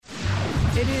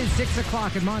It is 6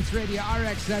 o'clock at Monts Radio.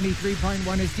 RX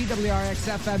 93.1 is DWRX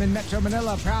FM in Metro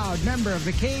Manila. Proud member of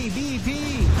the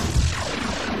KBP.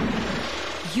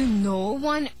 You know,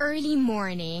 one early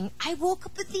morning, I woke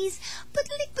up with these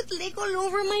putlik all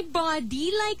over my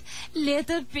body, like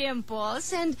little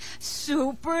pimples and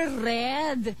super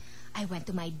red. I went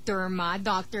to my derma,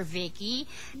 Dr. Vicky.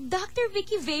 Dr.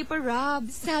 Vicky Vapor Rub.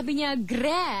 Sabi niya,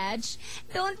 Gretch,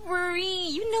 don't worry.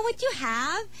 You know what you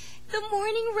have? The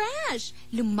morning rash.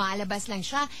 Lumalabas lang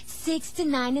siya 6 to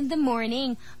 9 in the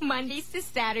morning, Mondays to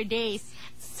Saturdays.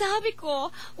 Sabi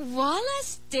ko, wala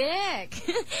stick.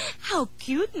 How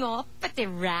cute, no? Pati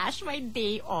rash my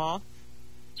day off.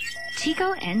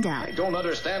 Chico and I don't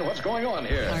understand what's going on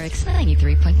here. RX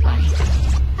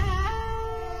 93.1.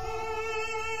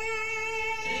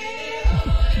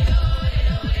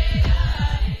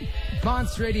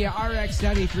 Monts Radio RX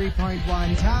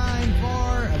 93.1. Time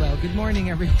for, well, good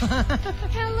morning, everyone.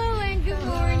 Hello and good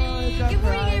morning. Good morning,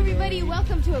 Friday? everybody.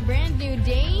 Welcome to a brand new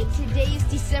day. Today is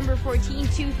December 14,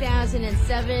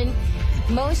 2007.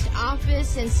 Most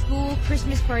office and school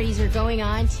Christmas parties are going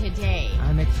on today.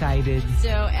 I'm excited.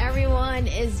 So everyone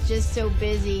is just so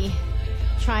busy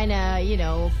trying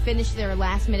to, finish their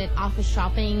last-minute office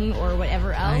shopping or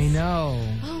whatever else. I know.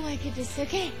 Oh, my goodness.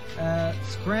 Okay.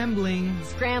 Scrambling,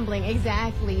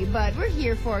 exactly. But we're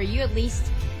here for you, at least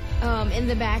in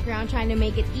the background, trying to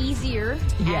make it easier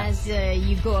Yes. as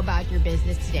you go about your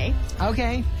business today.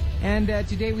 Okay. And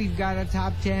today we've got a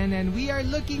top 10, and we are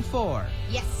looking for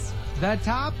Yes. the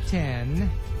top 10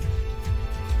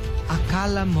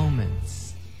 Akala moments.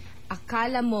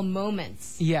 Akala mo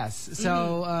moments. Yes.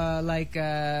 So,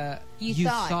 You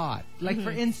thought. thought. Like,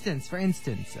 for instance,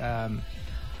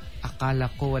 akala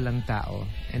ko walang tao.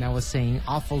 And I was saying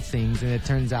awful things, and it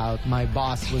turns out my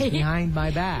boss was behind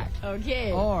my back.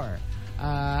 Okay. Or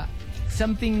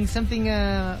something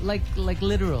like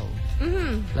literal.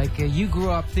 Like you grew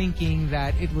up thinking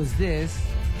that it was this,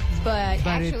 But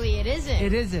But actually, it isn't.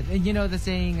 it isn't. And you know the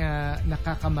saying,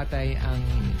 nakakamatay ang,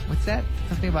 what's that?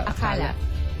 Something about Akala.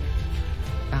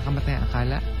 Nakakamatay ang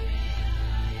akala?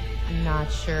 I'm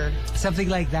not sure. Something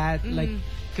like that. Like,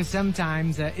 because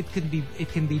sometimes it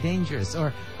can be dangerous.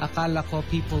 Or akala ko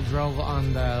people drove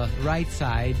on the right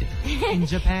side in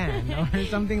Japan or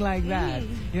something like that.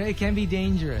 It can be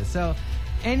dangerous. So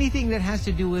anything that has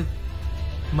to do with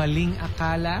maling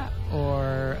akala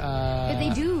or But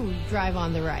they do drive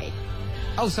on the right.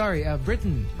 oh, sorry,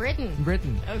 Britain.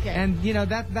 Britain. Okay. And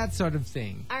that sort of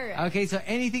thing. All right. Okay, so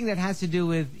anything that has to do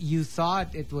with you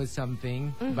thought it was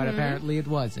something, but apparently it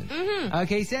wasn't.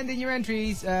 Okay, send in your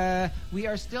entries. We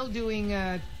are still doing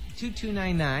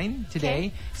 2299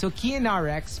 today. Okay. So key in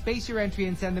RX, space your entry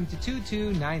and send them to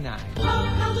 2299.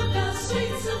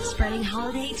 Spreading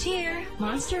holiday cheer.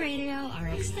 Monster Radio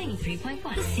RX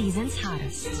 93.1. The season's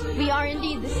hottest. We are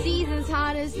indeed the season's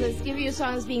hottest. Let's give you a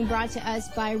song that's being brought to us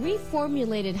by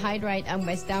Reformulated Hydrite, ang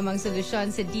mas tamang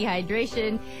solusyon sa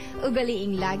dehydration.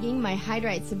 Ugaliing laging may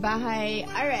hydrite sa bahay.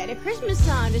 Alright, a Christmas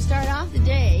song to start off the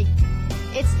day.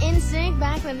 It's NSYNC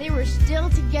back when they were still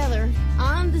together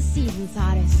on the season's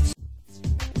hottest.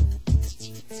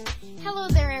 Hello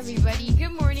there, everybody.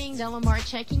 Good morning. Delamar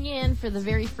checking in for the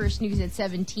very first news at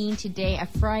 17 today, a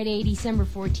Friday, December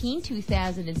 14,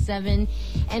 2007.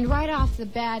 And right off the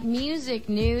bat, music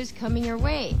news coming your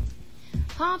way.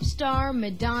 Pop star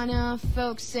Madonna,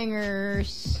 folk singer,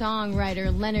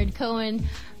 songwriter Leonard Cohen,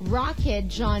 rockhead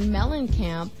John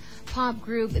Mellencamp, pop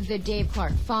group The Dave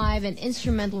Clark Five, and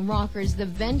instrumental rockers The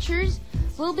Ventures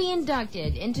will be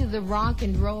inducted into the Rock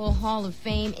and Roll Hall of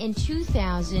Fame in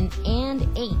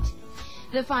 2008.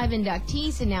 The five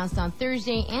inductees, announced on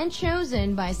Thursday and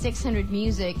chosen by 600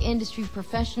 music industry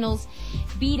professionals,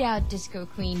 beat out disco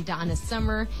queen Donna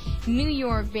Summer, New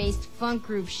York-based funk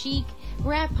group Chic,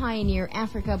 rap pioneer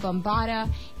Africa Bambaataa,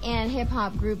 and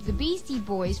hip-hop group The Beastie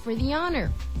Boys for the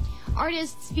honor.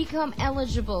 Artists become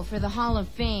eligible for the Hall of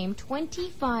Fame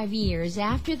 25 years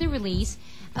after the release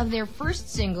of their first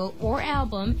single or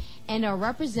album and are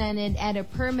represented at a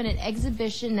permanent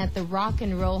exhibition at the Rock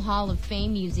and Roll Hall of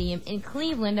Fame Museum in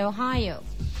Cleveland, Ohio.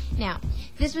 Now,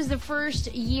 this was the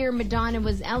first year Madonna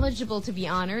was eligible to be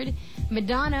honored.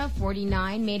 Madonna,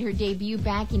 49, made her debut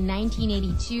back in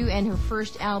 1982, and her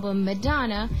first album,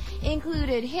 Madonna,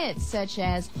 included hits such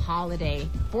as Holiday,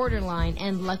 Borderline,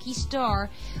 and Lucky Star,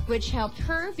 which helped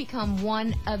her become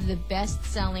one of the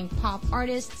best-selling pop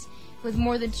artists with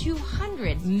more than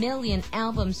 200 million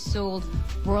albums sold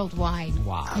worldwide.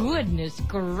 Wow. Goodness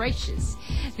gracious.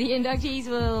 The inductees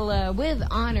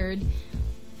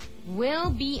will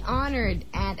be honored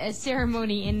at a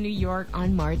ceremony in New York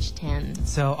on March 10.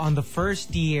 So on the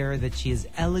first year that she is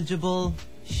eligible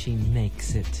she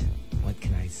makes it. What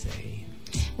can I say?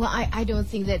 Well, I don't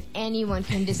think that anyone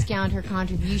can discount her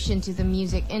contribution to the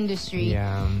music industry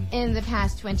in the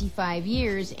past 25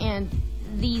 years. And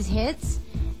these hits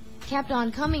kept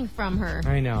on coming from her.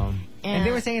 I know. And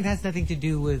they were saying it has nothing to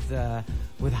do with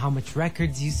how much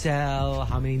records you sell,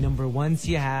 how many number ones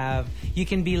you have. You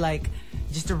can be like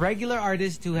just a regular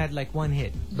artist who had like one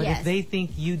hit. But if they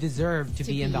think you deserve to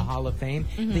be in the Hall of Fame,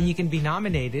 then you can be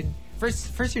nominated.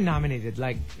 First you're nominated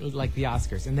like the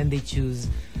Oscars, and then they choose,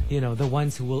 the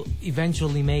ones who will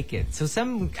eventually make it. So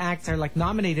some acts are like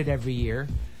nominated every year,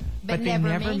 but they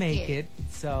never make it.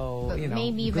 So, but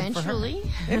maybe eventually.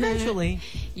 Eventually.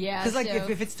 Yeah. Because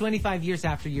if it's 25 years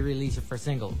after you release your first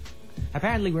single,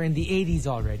 apparently we're in the 80s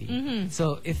already.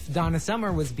 So if Donna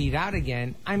Summer was beat out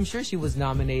again, I'm sure she was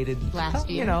nominated last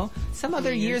year. Some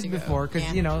other years before.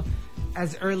 Because,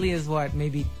 as early as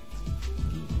maybe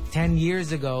 10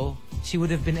 years ago, she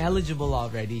would have been eligible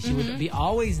already. She would be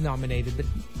always nominated, but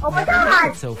never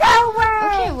made it so far.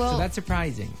 Okay, well, so that's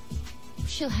surprising.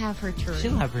 She'll have her turn.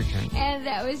 She'll have her turn. And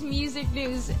that was music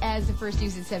news as the first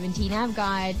news at 17. I've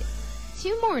got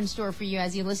 2 more in store for you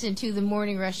as you listen to The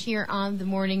Morning Rush here on The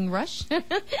Morning Rush.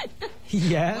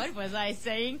 Yes. What was I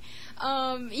saying?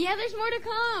 There's more to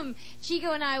come.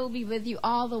 Chico and I will be with you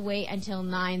all the way until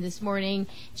 9 this morning.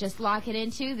 Just lock it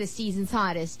into the season's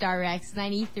hottest, RX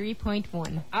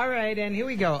 93.1. All right, and here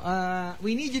we go.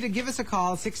 We need you to give us a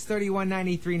call,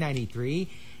 631-9393,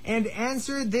 and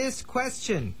answer this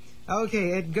question.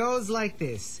 Okay, it goes like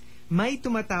this. May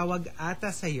tumatawag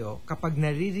ata sa'yo kapag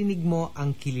naririnig mo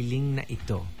ang kililing na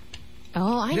ito.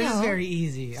 Oh, I know. This is very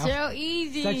easy. So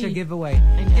easy. Such a giveaway.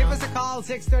 I know. Give us a call,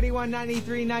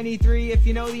 631-9393. If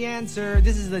you know the answer,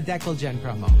 this is the Decal Gen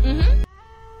promo.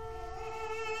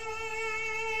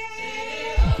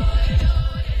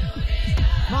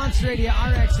 Monster Radio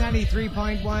RX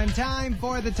 93.1. Time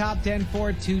for the top 10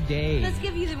 for today. Let's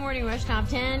give you the Morning Rush Top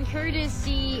 10,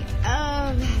 courtesy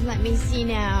of, let me see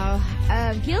now,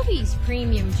 Gilby's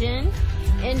Premium Gin.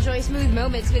 Enjoy smooth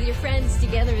moments with your friends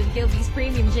together with Gilby's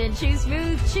Premium Gin. Choose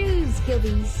smooth, choose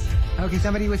Gilby's. Okay,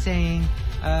 somebody was saying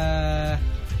that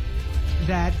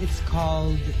it's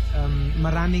called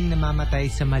Maraming Namamatay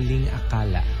sa Maling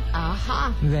Akala.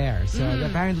 Aha. There. So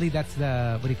apparently that's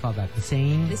the, what do you call that? The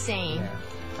saying? The saying. There.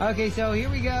 Okay, so here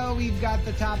we go. We've got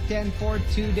the top 10 for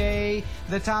today.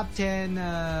 The top 10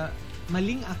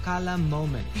 Maling Akala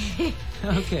moment.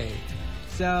 Okay.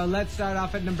 So let's start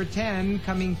off at number 10,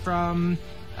 coming from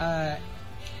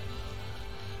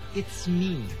It's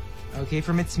Me. Okay,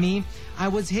 from It's Me. I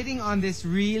was hitting on this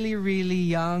really, really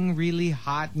young, really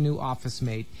hot new office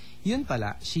mate. Yun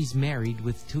pala, she's married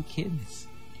with 2 kids.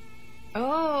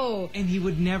 Oh. And he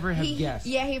would never have guessed.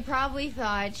 Yeah, he probably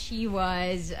thought she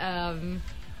was a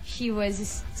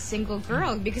single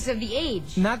girl because of the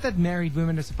age. Not that married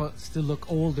women are supposed to look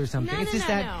old or something. It's just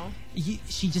that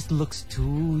she just looks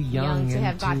too young to and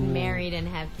have too gotten married and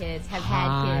have kids, have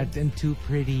hot had kids. and too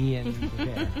pretty and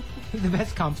there. The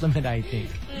best compliment, I think.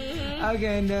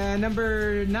 Okay, and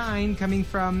number 9 coming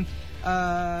from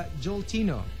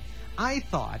Joltino. I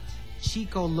thought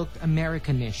Chico looked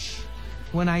Americanish.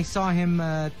 When I saw him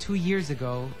 2 years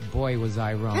ago, boy, was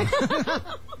I wrong.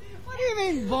 What do you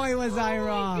mean, boy, was I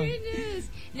wrong? Oh, my goodness.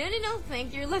 No.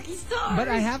 Thank your lucky stars. But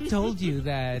I have told you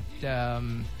that...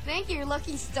 thank your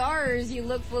lucky stars, you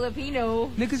look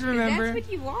Filipino. Because remember, that's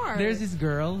what you are. There's this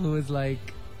girl who was like,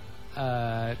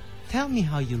 tell me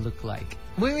how you look like.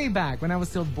 Way back when I was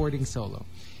still boarding solo.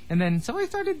 And then so I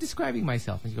started describing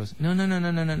myself. And she goes, no.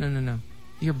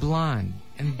 You're blonde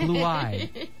and blue-eyed.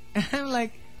 And I'm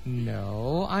like...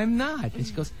 No, I'm not. And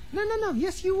she goes, no,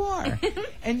 yes, you are.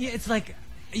 And it's like,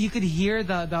 you could hear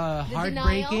the heart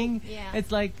breaking. Yeah.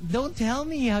 It's like, don't tell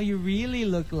me how you really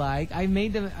look like. I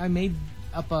made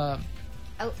up an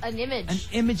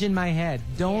image in my head.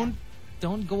 Don't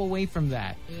go away from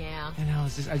that. Yeah. And I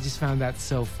just found that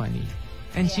so funny.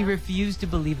 And she refused to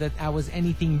believe that I was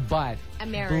anything but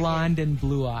American. Blonde and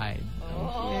blue-eyed.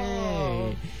 Oh.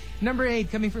 Okay. Number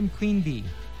 8, coming from Queen Bee.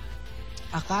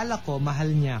 Akala ko mahal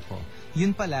niya ako.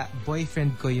 Yun pala,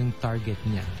 boyfriend ko yung target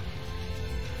niya.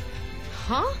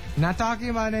 Huh? Not talking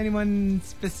about anyone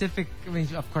specific. I mean,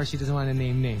 of course, she doesn't want to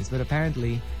name names, but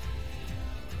apparently...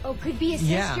 Oh, could be a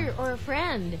sister or a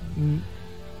friend.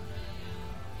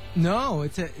 No,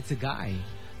 it's a guy.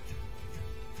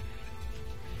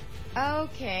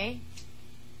 Okay.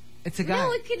 It's a guy.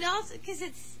 No, it could also... Because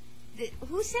it's...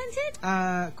 Who sent it?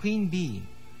 Queen Bee.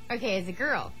 Okay, it's a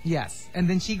girl. Yes. And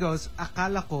then she goes,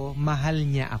 akala ko mahal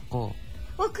niya ako.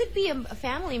 Well, it could be a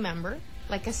family member,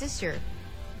 like a sister.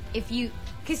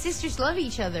 Because sisters love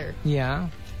each other. Yeah.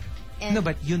 And no,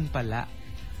 but yun pala.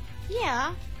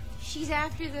 Yeah. She's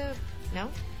after the...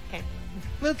 No? Okay.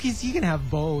 Well, because you can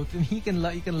have both. I mean,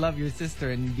 you can love your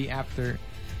sister and be after...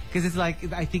 Because it's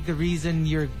like, I think the reason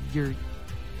you're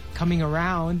coming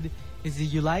around is that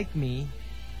you like me.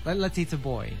 Let's say it's a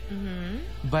boy.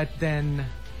 Mm-hmm. But then...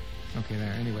 Okay,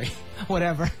 there. Anyway,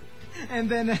 whatever. And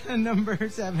then number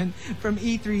 7 from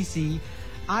E3C.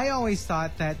 I always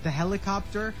thought that the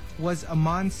helicopter was a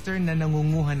monster na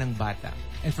nangunguha ng bata.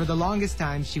 And for the longest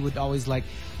time, she would always like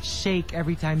shake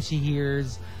every time she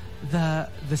hears the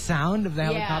sound of the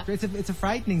helicopter. It's a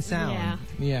frightening sound.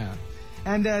 Yeah.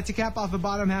 And to cap off the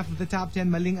bottom half of the top 10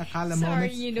 maling akala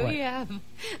moments. Sorry, you have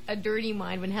a dirty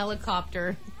mind when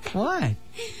helicopter. What?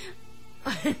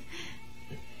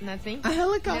 Nothing. A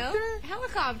helicopter? No?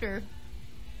 Helicopter.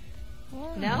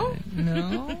 What? No?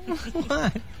 No?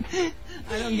 What?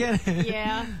 I don't get it.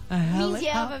 Yeah. Means you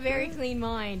have a very clean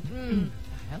mind.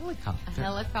 A helicopter? A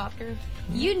helicopter?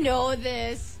 You know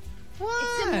this. What?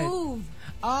 It's a move.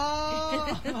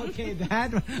 Oh, okay,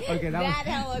 that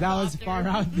was far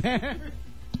out there.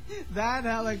 That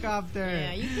helicopter.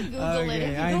 Yeah, you can Google it if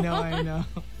you I want. know.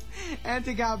 And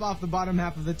to cap off the bottom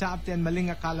half of the top 10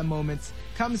 maling akala moments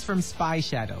comes from Spy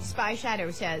Shadow. Spy Shadow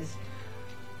says,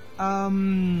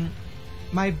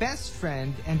 my best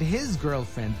friend and his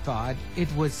girlfriend thought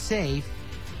it was safe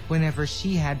whenever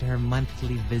she had her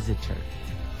monthly visitor.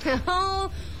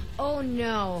 Oh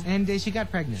no. And she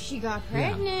got pregnant. She got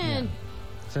pregnant. Yeah.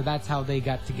 So that's how they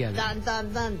got together. Dun,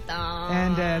 dun, dun, dun.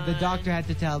 And the doctor had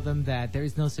to tell them that there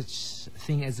is no such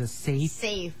thing as a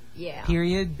safe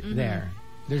period there.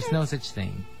 There's no such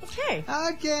thing.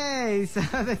 Okay, so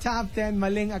the top 10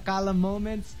 maling akala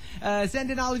moments.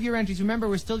 Send in all of your entries. Remember,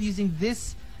 we're still using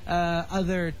this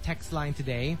other text line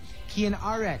today. Key in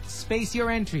RX, space your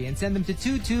entry, and send them to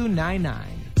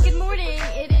 2299. Good morning.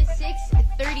 It is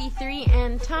 6:33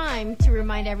 and time to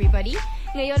remind everybody,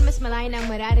 ngayon mas malayo nang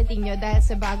mararating nyo dahil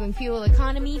sa bagong fuel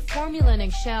economy formula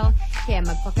ng Shell. Kaya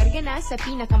magpakarga na sa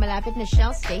pinakamalapit na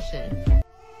Shell station.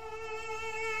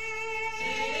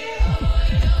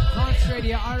 Fox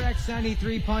Radio RX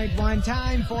 93.1.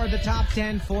 Time for the top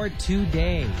 10 for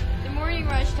today. The Morning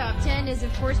Rush Top 10 is,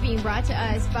 of course, being brought to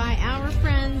us by our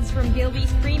friends from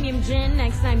Gilby's Premium Gin.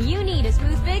 Next time you need a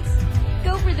smooth fix,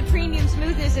 go for the premium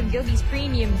smoothness of Gilby's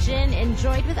Premium Gin.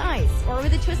 Enjoy it with ice or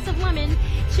with a twist of lemon.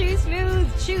 Choose smooth.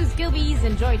 Choose Gilby's.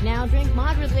 Enjoy it now. Drink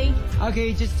moderately.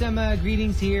 Okay, just some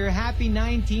greetings here. Happy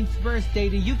 19th birthday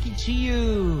to Yuki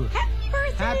Chiyu. Happy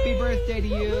birthday! Happy birthday to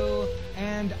you.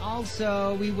 And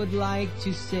also, we would like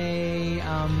to say,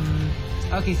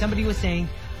 okay, somebody was saying,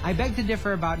 I beg to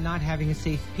differ about not having a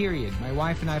safe period. My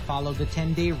wife and I follow the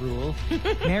 10-day rule.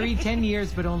 Married 10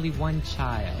 years, but only one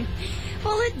child.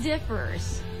 Well, it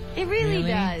differs. It really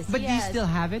does. But do you still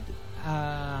have it?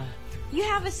 You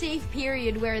have a safe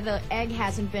period where the egg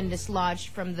hasn't been dislodged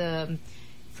from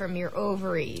your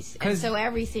ovaries. And so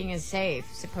everything is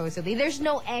safe, supposedly. There's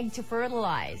no egg to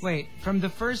fertilize. Wait, from the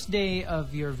first day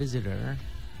of your visitor,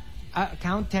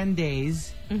 count 10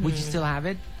 days. Would you still have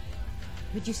it?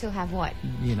 Would you still have what?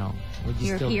 You know, would you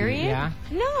your still period? Yeah.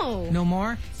 No. No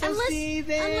more? So Unless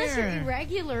you're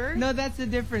irregular. No, that's the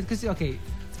difference. Because, okay,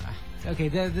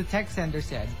 the text sender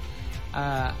said,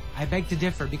 I beg to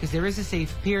differ because there is a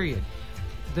safe period.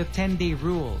 The 10-day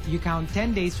rule. You count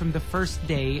 10 days from the first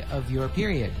day of your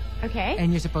period. Okay.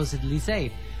 And you're supposedly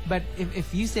safe. But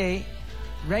if you say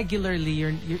regularly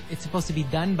it's supposed to be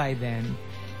done by then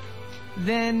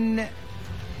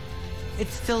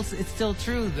it's still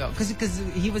true though. Because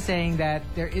he was saying that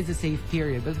there is a safe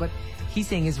period. But what he's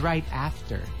saying is right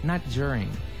after, not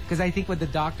during. Because I think what the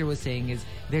doctor was saying is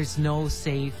there's no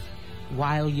safe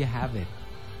while you have it.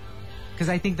 Because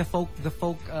I think the folk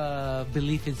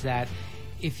belief is that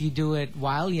if you do it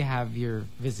while you have your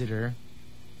visitor,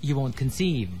 you won't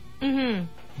conceive. Mm-hmm.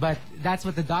 But that's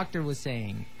what the doctor was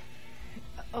saying.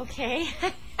 Okay.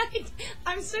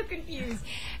 I'm so confused.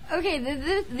 Okay,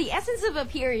 the essence of a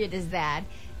period is that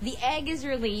the egg is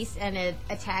released and it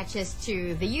attaches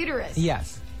to the uterus.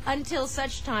 Yes. Until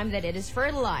such time that it is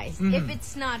fertilized. Mm-hmm. If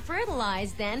it's not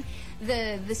fertilized, then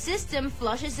the system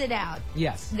flushes it out.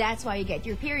 Yes. That's why you get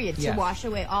your period, to wash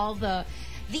away all the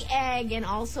egg and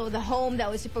also the home that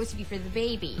was supposed to be for the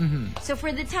baby. Mm-hmm. So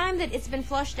for the time that it's been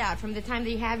flushed out, from the time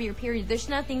that you have your period, there's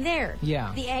nothing there.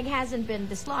 Yeah. The egg hasn't been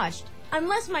dislodged.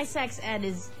 Unless my sex ed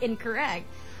is incorrect.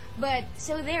 But,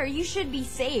 so there, you should be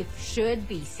safe,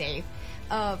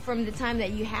 from the time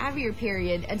that you have your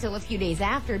period until a few days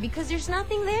after, because there's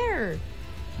nothing there.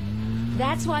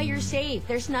 That's why you're safe.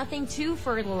 There's nothing to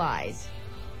fertilize.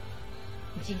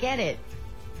 Did you get it?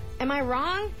 Am I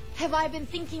wrong? Have I been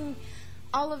thinking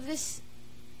all of this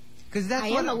Because that's I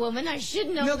am a woman. I should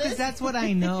know No, this. because that's what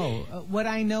I know. What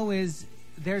I know is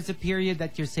there's a period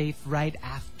that you're safe right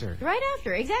after. Right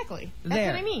after, exactly. That's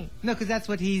what I mean. No, because that's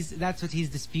what he's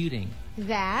disputing.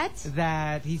 That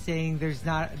he's saying there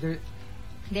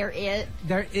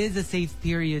is a safe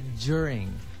period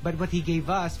during. But what he gave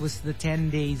us was the 10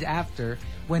 days after,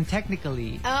 when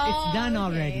technically it's done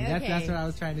already. Okay. That's what I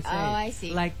was trying to say. Oh, I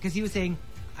see. Like, because he was saying,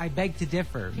 I beg to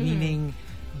differ, meaning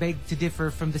beg to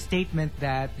differ from the statement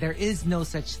that there is no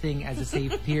such thing as a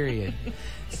safe period.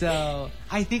 So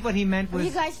I think what he meant was... Are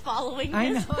you guys following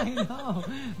this? I know.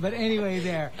 But anyway,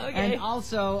 there. Okay. And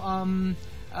also,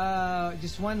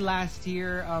 just one last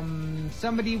here.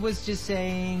 Somebody was just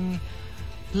saying...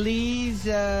 Please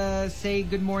say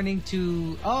good morning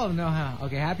to... Oh, no, huh?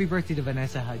 Okay, happy birthday to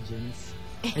Vanessa Hudgens.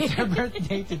 It's her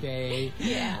birthday today.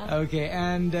 Yeah. Okay,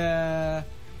 and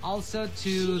also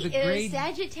to the grade...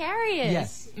 Sagittarius.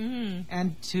 Yes.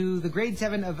 And to the grade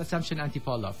 7 of Assumption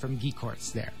Antipolo from Geek Horse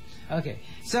there. Okay,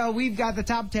 so we've got the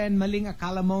top 10 Maling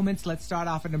Akala moments. Let's start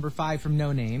off at number 5 from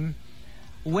No Name.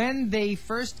 When they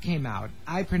first came out,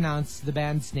 I pronounced the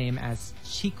band's name as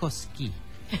Chico Ski.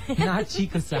 Not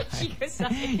Chico-sai.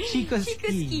 Chico-sai.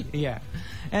 Chico-ski. Yeah.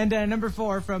 And number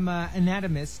 4 from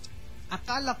Anatomist.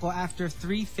 Akala ko after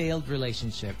 3 failed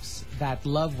relationships that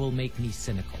love will make me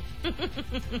cynical.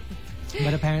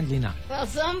 But apparently not. Well,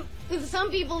 some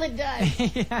people it does.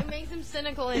 Yeah. It makes them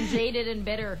cynical and jaded and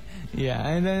bitter. Yeah.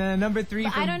 And then number 3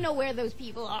 But from... I don't know where those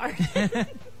people are.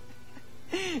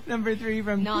 Number 3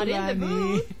 from Not in the Kulani.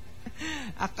 booth.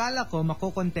 Akala ko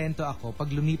makukontento ako pag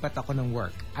lumipat ako ng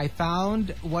work. I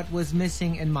found what was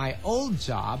missing in my old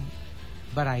job,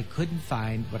 but I couldn't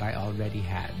find what I already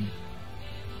had.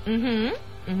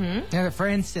 For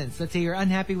instance, let's say you're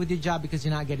unhappy with your job because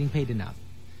you're not getting paid enough.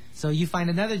 So you find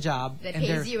another job that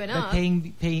pays you enough.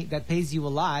 That pays you a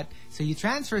lot. So you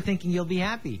transfer thinking you'll be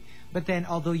happy. But then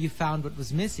although you found what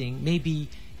was missing, maybe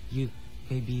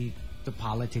the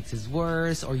politics is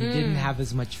worse, or you didn't have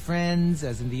as much friends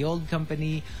as in the old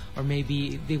company, or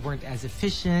maybe they weren't as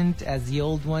efficient as the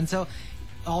old one. So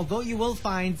although you will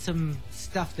find some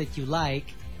stuff that you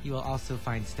like, you will also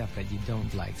find stuff that you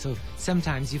don't like. So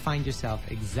sometimes you find yourself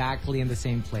exactly in the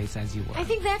same place as you were. I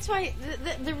think that's why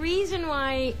the reason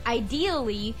why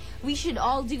ideally we should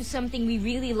all do something we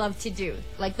really love to do.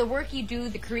 Like the work you do,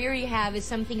 the career you have is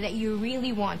something that you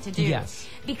really want to do. Yes.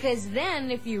 Because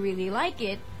then if you really like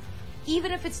it,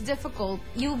 even if it's difficult,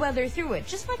 you'll weather through it.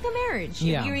 Just like a marriage.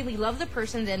 Yeah. If you really love the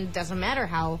person, then it doesn't matter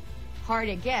how hard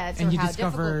it gets and or you how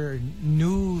discover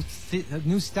difficult.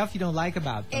 new stuff you don't like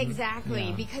about them. Exactly,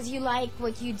 Yeah. because you like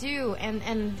what you do.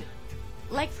 And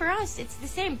like for us, it's the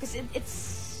same because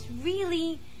it's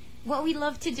really what we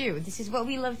love to do. This is what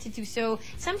we love to do. So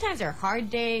sometimes there are hard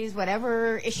days,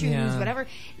 whatever issues, Yeah. whatever.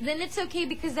 Then it's okay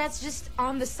because that's just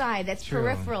on the side. That's True.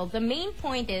 peripheral. The main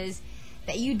point is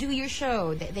that you do your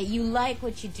show, that you like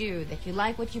what you do, that you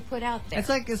like what you put out there. It's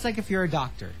like if you're a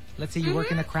doctor. Let's say you work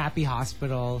in a crappy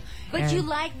hospital. But and, you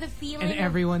like the feeling and of-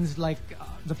 everyone's like,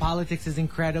 the politics is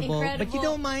incredible. But you Incredible.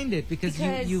 don't mind it because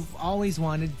you've always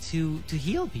wanted to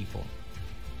heal people.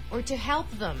 or to help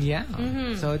them. Yeah.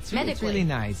 So it's Medically. really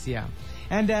nice. Yeah.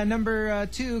 And number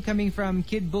 2 coming from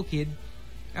Kid Bukid.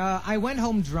 I went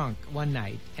home drunk one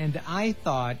night and I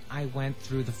thought I went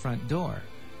through the front door.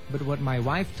 But what my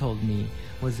wife told me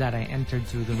was that I entered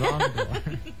through the wrong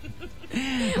door.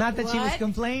 Not that she was What?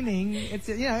 complaining. It's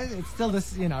it's still it's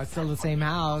still the same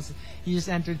house. You just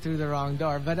entered through the wrong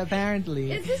door. But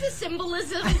apparently, Is this a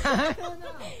symbolism? I don't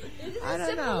know. Is this I a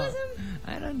don't know. symbolism?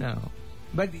 I don't know.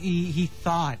 But he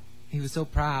thought, he was so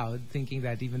proud, thinking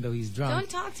that even though he's drunk,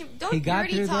 Don't He dirty got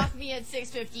through talk me at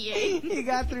 6:58. he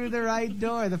got through the right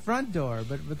door, the front door.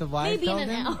 But the wife Maybe in told an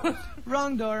him, hour.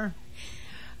 wrong door.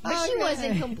 But she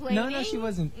wasn't complaining. No, she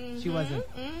wasn't. She wasn't.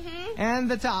 And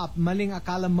the top Maling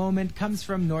Akala moment comes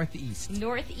from Northeast.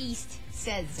 Northeast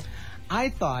says, I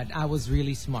thought I was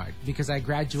really smart because I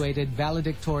graduated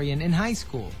valedictorian in high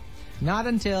school. Not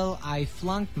until I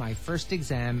flunked my first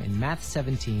exam in Math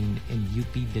 17 in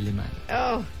UP Delamar.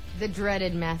 oh, the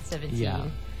dreaded Math 17. Yeah.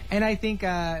 And I think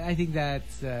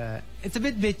that's it's a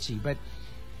bit bitchy, but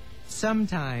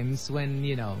sometimes when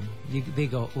they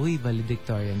go, "Uy,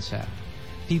 valedictorian siya."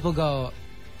 People go,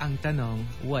 "Ang tanong,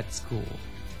 what school?"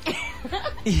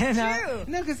 True.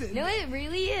 No, because No, it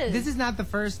really is. this is not the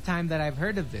first time that I've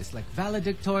heard of this. Like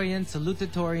valedictorians,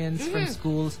 salutatorians from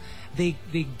schools, they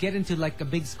get into like a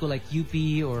big school like UP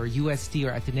or UST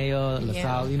or Ateneo,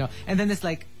 LaSalle, and then it's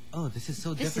like, oh, this is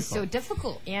so this difficult. is so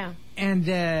difficult. Yeah. And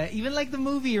even like the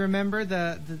movie, remember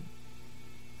the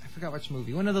I forgot which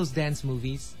movie, one of those dance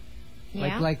movies.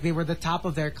 Yeah. Like they were the top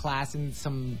of their class in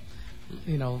some,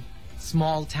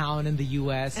 small town in the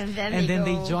U.S. And then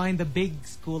they go- join the big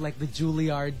school, like the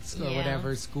Juilliard or Yeah.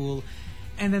 whatever school.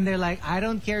 And then they're like, I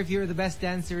don't care if you're the best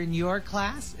dancer in your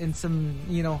class in some,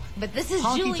 But this is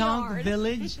honky-tonk Juilliard.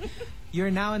 village. You're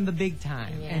now in the big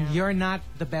time, and Yeah. you're not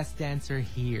the best dancer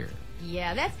here.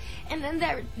 Yeah,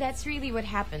 that's really what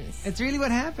happens. It's really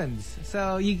what happens.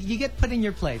 So you get put in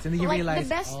your place, and then you Like the realize,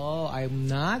 best- oh, I'm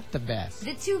not the best.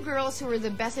 The two girls who were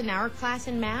the best in our class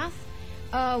in math,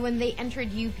 when they entered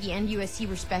UP and USC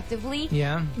respectively,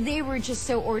 Yeah. they were just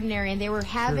so ordinary, and they were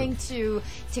having to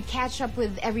catch up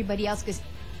with everybody else because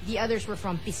the others were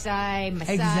from Pisay,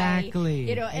 Masay,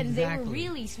 Exactly. and they were Exactly.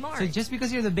 really smart. So just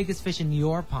because you're the biggest fish in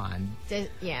your pond,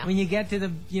 Yeah. when you get to the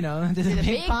to the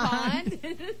big pond,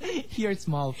 you're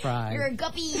small fry. You're a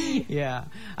guppy. Yeah.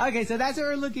 Okay, so that's what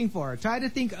we're looking for. Try to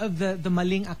think of the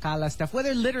Maling Akala stuff,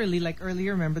 whether literally, like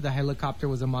earlier, remember the helicopter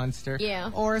was a monster? Yeah.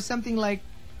 Or something like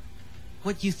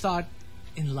what you thought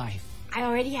in life. I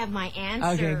already have my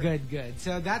answer. Okay, good.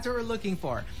 So that's what we're looking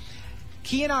for.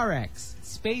 Key in RX,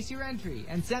 space your entry,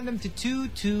 and send them to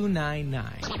 2299.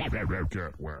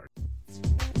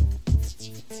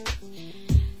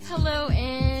 Hello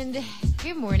and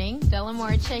good morning.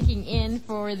 Delamar checking in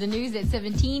for the news at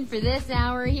 17 for this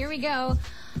hour. Here we go.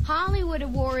 Hollywood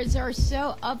awards are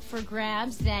so up for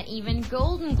grabs that even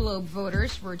Golden Globe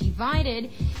voters were divided,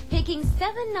 picking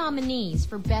 7 nominees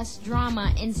for Best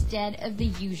Drama instead of the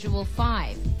usual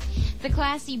 5. The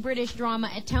classy British drama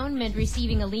Atonement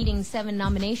receiving a leading 7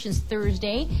 nominations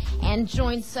Thursday and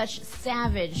joined such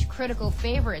savage critical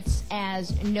favorites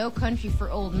as No Country for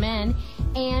Old Men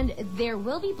and There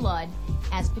Will Be Blood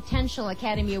as potential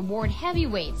Academy Award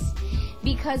heavyweights.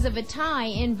 Because of a tie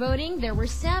in voting, there were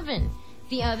 7.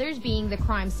 The others being the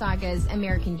crime sagas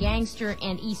American Gangster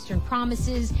and Eastern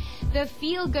Promises, the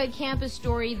feel-good campus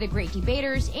story The Great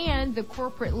Debaters, and the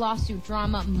corporate lawsuit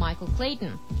drama Michael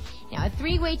Clayton. Now, a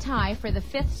 3-way tie for the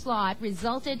 5th slot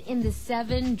resulted in the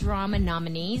 7 drama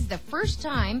nominees, the first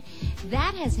time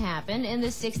that has happened in the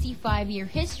 65-year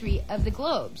history of the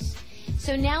Globes.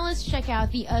 So now let's check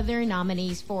out the other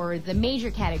nominees for the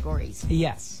major categories.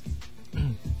 Yes.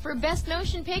 For Best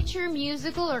Motion Picture,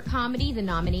 Musical, or Comedy, the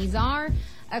nominees are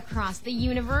Across the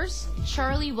Universe,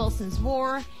 Charlie Wilson's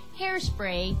War,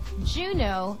 Hairspray,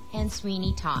 Juno, and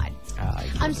Sweeney Todd.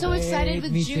 I'm so excited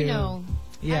with Me Juno.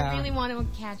 Too. Yeah. I really want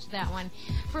to catch that one.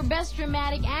 For Best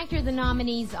Dramatic Actor, the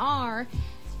nominees are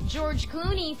George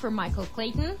Clooney for Michael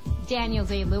Clayton, Daniel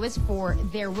Day-Lewis for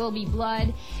There Will Be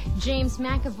Blood, James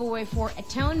McAvoy for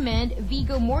Atonement,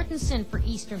 Viggo Mortensen for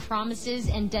Eastern Promises,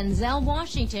 and Denzel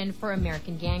Washington for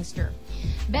American Gangster.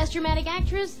 Best Dramatic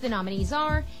Actress, the nominees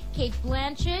are Kate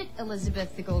Blanchett,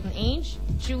 Elizabeth the Golden Age,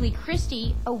 Julie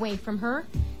Christie, Away From Her,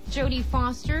 Jodie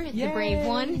Foster, The Brave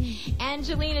One,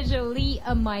 Angelina Jolie,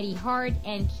 A Mighty Heart,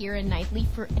 and Keira Knightley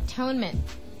for Atonement.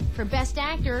 For Best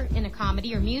Actor in a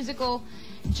Comedy or Musical,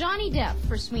 Johnny Depp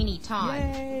for Sweeney Todd,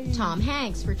 Yay. Tom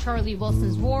Hanks for Charlie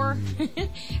Wilson's War,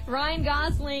 Ryan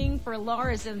Gosling for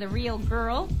Lars and the Real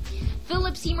Girl,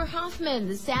 Philip Seymour Hoffman,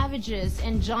 The Savages,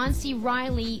 and John C.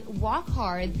 Reilly, Walk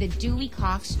Hard, The Dewey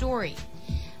Cox Story.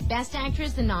 Best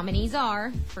Actress, the nominees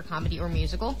are, for comedy or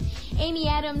musical, Amy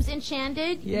Adams,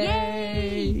 Enchanted.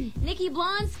 Yay! Nikki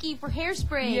Blonsky for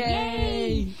Hairspray.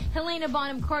 Yay! Helena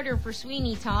Bonham Carter for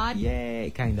Sweeney Todd.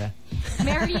 Yay, kinda.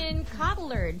 Marion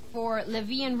Cotillard for La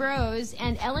Vie en Rose,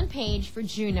 and Ellen Page for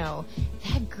Juno.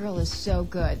 That girl is so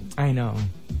good. I know.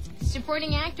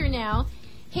 Supporting actor now,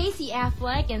 Casey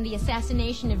Affleck and the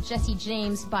assassination of Jesse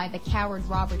James by the coward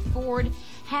Robert Ford,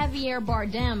 Javier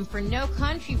Bardem for No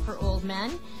Country for Old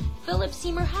Men, Philip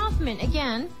Seymour Hoffman,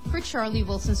 again, for Charlie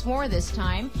Wilson's War this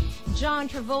time, John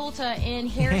Travolta in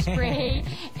Hairspray,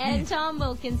 and Tom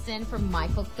Wilkinson for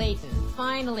Michael Clayton.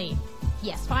 Finally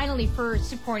for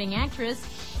supporting actress,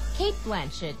 Kate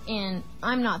Blanchett in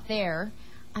I'm Not There.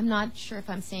 I'm not sure if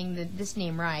I'm saying this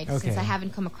name right, since I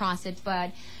haven't come across it,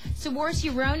 but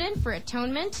Saoirse Ronan for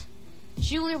Atonement,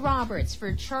 Julia Roberts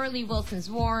for Charlie Wilson's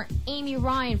War, Amy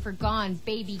Ryan for Gone,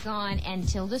 Baby Gone, and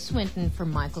Tilda Swinton for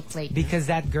Michael Clayton. Because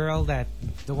that girl,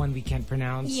 the one we can't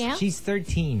pronounce, Yeah? she's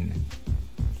 13.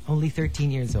 Only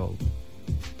 13 years old.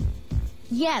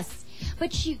 Yes,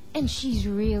 but she's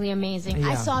really amazing. I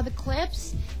Yeah. saw the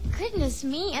clips. Goodness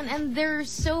me, and there's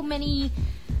so many.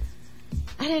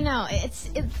 I don't know. It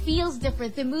feels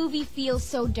different. The movie feels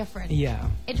so different. Yeah.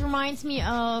 It reminds me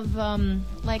of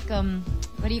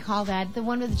what do you call that? The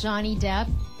one with Johnny Depp,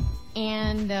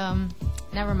 and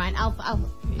never mind. I'll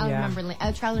Yeah. remember.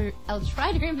 I'll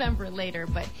try to remember later.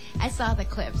 But I saw the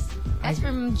clips. That's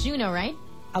from Juno, right?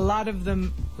 A lot of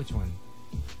them. Which one?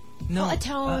 No,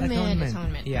 Atonement.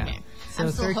 Atonement. Yeah. Okay. So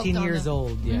I'm still 13 hooked on years the-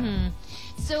 old. Yeah. Mhm.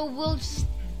 So we'll just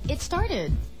it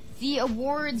started. The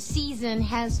award season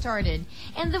has started.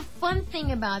 And the fun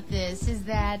thing about this is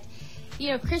that,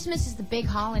 Christmas is the big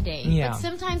holiday. Yeah. But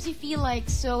sometimes you feel like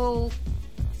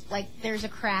there's a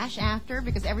crash after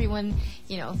because everyone,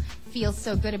 feels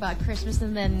so good about Christmas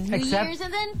and then New Year's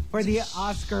and then... for the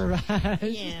Oscar rush.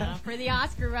 Yeah, for the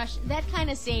Oscar rush. That kind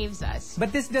of saves us.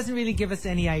 But this doesn't really give us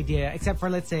any idea, except for,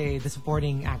 let's say, the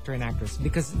supporting actor and actress,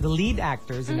 because the lead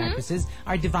actors and actresses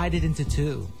are divided into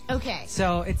two. Okay.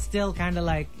 So it's still kind of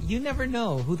like, you never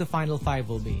know who the final five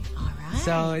will be. All right.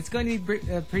 So it's going to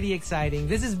be pretty exciting.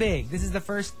 This is big. This is the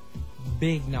first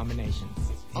big nominations.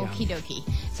 Yeah. Okie dokie.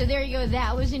 So there you go.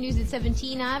 That was the news at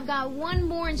 17. I've got one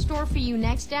more in store for you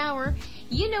next hour.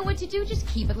 You know what to do. Just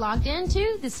keep it locked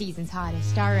into the season's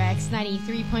hottest. RX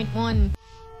 93.1.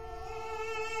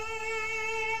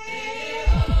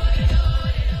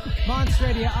 Monster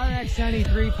Radio RX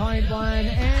 93.1,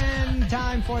 and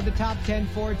time for the top 10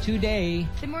 for today.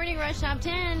 The Morning Rush Top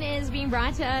 10 is being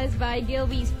brought to us by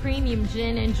Gilby's Premium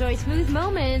Gin. Enjoy smooth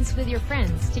moments with your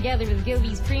friends. Together with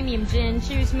Gilby's Premium Gin.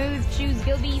 Choose smooth, choose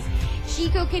Gilby's.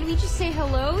 Chico, can we just say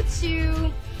hello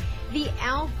to the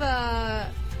Alpha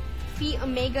Phi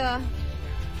Omega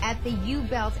at the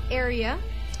U-Belt area?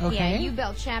 Okay. Yeah,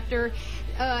 U-Belt chapter.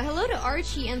 Hello to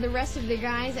Archie and the rest of the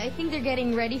guys. I think they're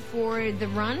getting ready for the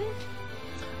run.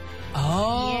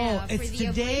 Oh, Yeah, for it's the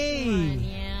today. Oasis run,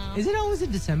 yeah. Is it always in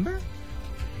December?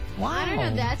 Wow. I don't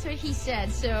know. That's what he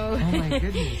said. So, Oh my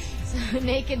goodness. so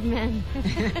naked men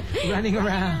Running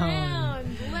around.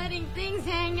 around, letting things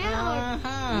hang out.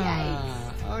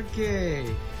 Uh-huh. Okay.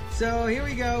 So here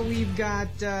we go. We've got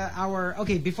our...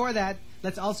 Okay, before that,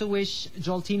 let's also wish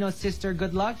Joltino's sister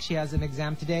good luck. She has an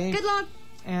exam today. Good luck.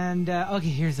 And, okay,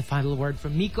 here's the final word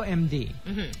from Miko MD.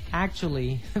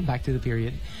 Actually, back to the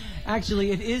period.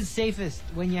 Actually, it is safest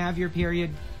when you have your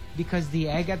period because the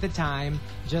egg at the time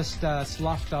just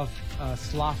sloughed off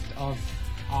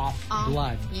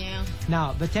blood. Yeah.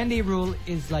 Now, the 10-day rule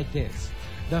is like this.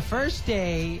 The first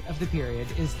day of the period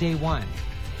is day 1.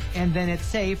 And then it's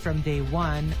safe from day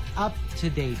 1 up to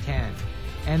day 10.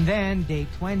 And then day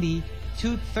 20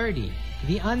 to 30.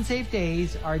 The unsafe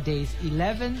days are days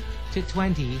 11 to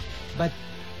 20, but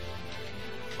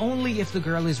only if the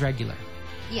girl is regular.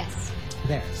 Yes.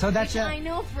 There. So that's Which I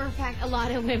know for a fact a lot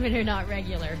of women are not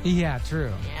regular. Yeah,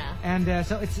 true. Yeah. And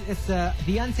so it's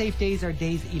the unsafe days are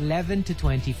days 11 to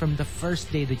 20 from the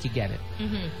first day that you get it.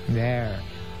 There.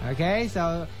 Okay?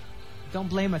 So don't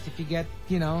blame us if you get,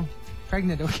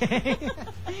 pregnant, okay?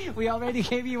 We already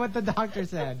gave you what the doctor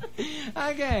said.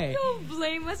 Okay. Don't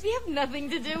blame us. We have nothing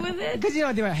to do with it. Because, they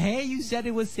were, hey, you said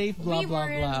it was safe, blah, We blah,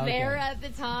 weren't blah. there Okay. at the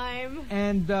time.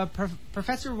 And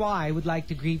Professor Y would like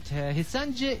to greet his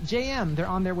son, JM. They're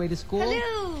on their way to school.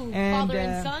 Hello, And, father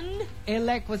and son.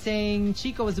 Elec was saying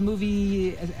Chico was the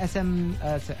movie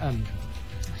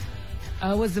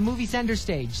was the movie Center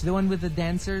Stage, the one with the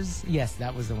dancers. Yes,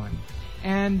 that was the one.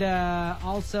 And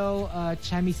also,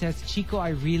 Chami says, Chico, I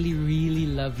really, really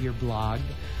love your blog.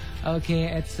 Okay,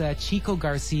 it's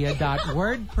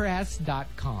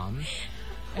chicogarcia.wordpress.com.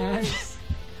 And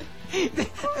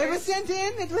it was sent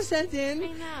in. It was sent in. I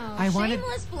know. I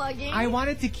Shameless plugging. I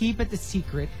wanted to keep it a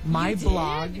secret. My You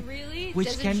blog, did? Really?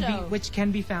 which Doesn't show. can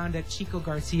be found at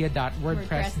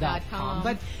chicogarcia.wordpress.com.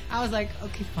 But I was like,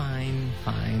 okay, fine.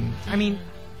 I mean,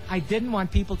 I didn't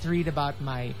want people to read about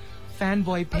my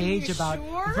fanboy page you about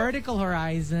sure? Vertical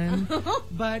Horizon,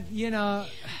 but Oh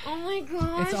my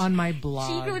gosh. it's on my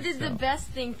blog. Chico did the so- best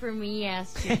thing for me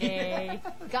yesterday.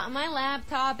 Got my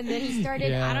laptop and then he started,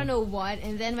 Yeah. I don't know what,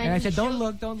 and then when And I he said, don't showed-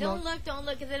 look. Don't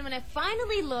look. And then when I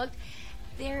finally looked,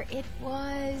 there it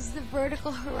was, the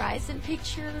Vertical Horizon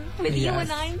picture with you Yes.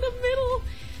 and I in the middle.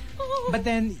 Oh. But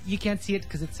then you can't see it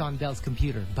because it's on Dell's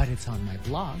computer, but it's on my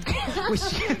blog. Which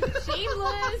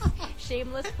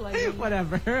Shameless plugging.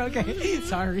 Whatever. Okay.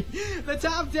 Sorry. The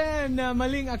top 10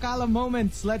 maling Akala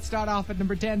moments. Let's start off at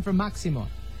number 10 from Maximo.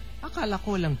 Akala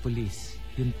ko lang pulis.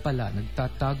 Yun pala,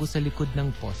 nagtatago sa likod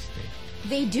ng poste.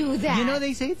 They do that.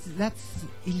 They say that's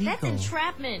illegal. That's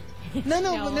entrapment. No,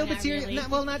 not but seriously,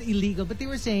 really. not illegal, but they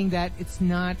were saying that it's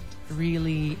not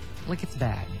really, like it's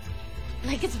bad.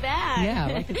 Like it's bad. Yeah,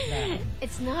 like it's bad.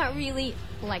 It's not really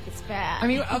like it's bad. I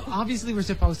mean, obviously we're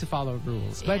supposed to follow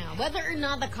rules, but yeah, whether or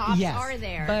not the cops yes, are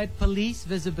there. but police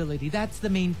visibility, that's the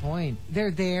main point.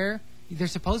 They're there. They're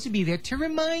supposed to be there to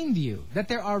remind you that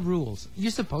there are rules.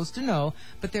 You're supposed to know,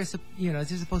 but they're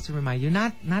supposed to remind you,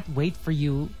 not wait for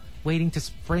you, waiting to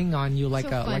spring on you like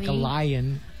So a funny.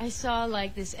 lion. I saw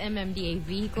like this MMDA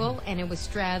vehicle and it was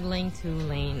straddling 2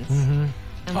 lanes. I'm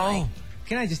like,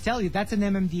 Can I just tell you, that's an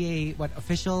MMDA,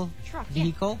 official truck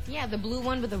vehicle? Yeah, the blue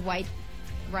one with the white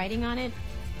writing on it.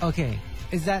 Okay.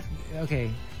 Is that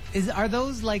okay? Are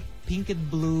those like pink and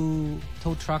blue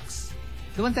tow trucks?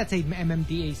 The ones that say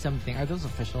MMDA something, are those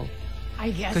official?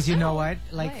 I guess. Because you know what?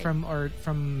 Like Right.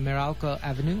 from Meralco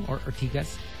Avenue or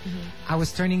Ortigas, I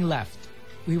was turning left.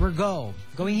 We were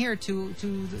going here to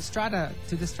the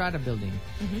Strata building,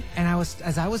 and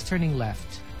as I was turning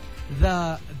left,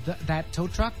 that tow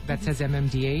truck that says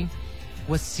MMDA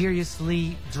was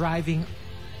seriously driving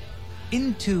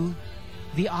into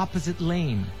the opposite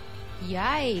lane,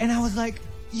 Yikes. and I was like,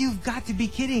 "You've got to be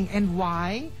kidding!" And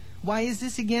why? Why is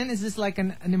this again? Is this like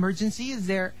an emergency? Is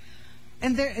there?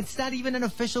 And it's not even an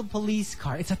official police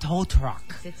car. It's a tow truck.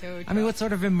 It's a tow truck. I mean, what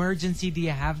sort of emergency do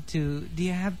you have to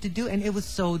do? And it was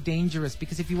so dangerous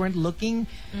because if you weren't looking,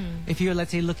 if you're, let's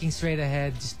say, looking straight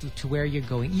ahead just to where you're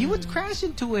going, you would crash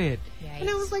into it. Yikes. And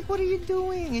I was like, what are you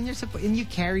doing? And you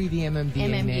carry the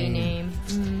MMDA name.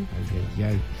 Okay,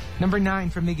 yeah. Number 9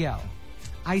 from Miguel.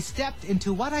 I stepped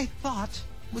into what I thought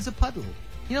was a puddle.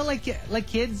 You know, like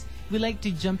kids, we like to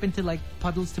jump into like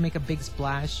puddles to make a big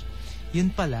splash. Yun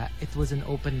pala, it was an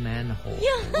open manhole.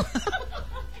 Yeah.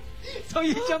 So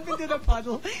you jump into the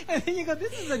puddle, and then you go,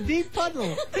 this is a deep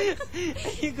puddle.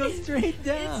 And you go straight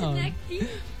down. It's neck deep.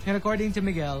 And according to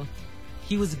Miguel,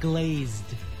 he was glazed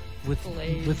with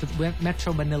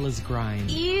Metro Manila's grime.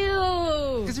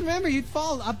 Ew. Because remember, you'd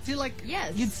fall up to like,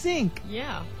 Yes. you'd sink.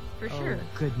 Yeah, for sure.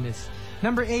 Oh, goodness.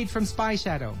 Number 8 from Spy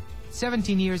Shadow.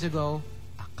 17 years ago,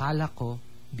 akala ko,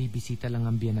 bibisita lang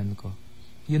ang biyanan ko.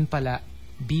 Yun pala,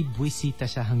 bibwisita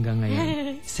siya hanggang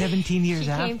ngayon. 17 years She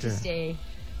after. came to stay.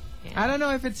 Yeah. I don't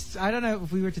know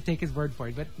if we were to take his word for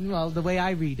it, but well, the way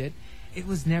I read it, it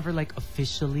was never like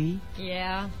officially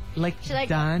Yeah. like She like,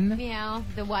 done. You know,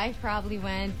 the wife probably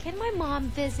went, can my mom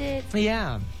visit?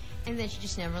 Yeah, And then she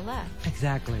just never left.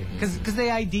 exactly. Because the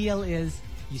ideal is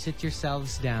you sit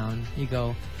yourselves down, you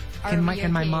go, Are can we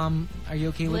my okay? mom, are you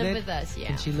okay with Live it? with us, yeah.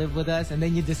 Can she live with us? And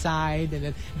then you decide, and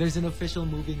then there's an official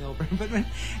moving over. But when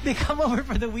they come over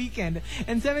for the weekend,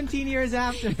 and 17 years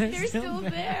after, They're still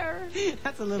there.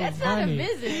 That's a little That's not a funny.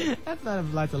 visit. That's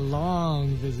a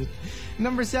long visit.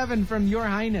 Number 7 from Your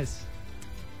Highness.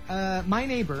 My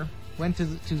neighbor went to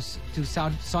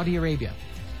Saudi Arabia.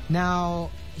 Now,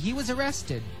 he was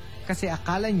arrested kasi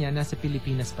akala niya nasa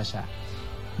Pilipinas pa siya.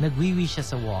 Nagwiwi siya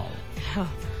sa wall.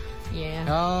 Yeah.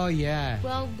 Oh, yeah.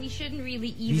 Well, we shouldn't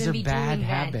really These even are be bad doing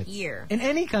habits. that here. In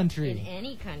any country. In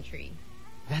any country.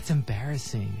 That's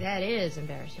embarrassing. That is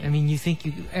embarrassing. I mean, you think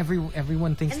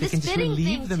everyone thinks And they the can just spitting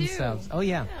relieve thing, too. themselves. Oh,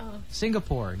 yeah. Yeah.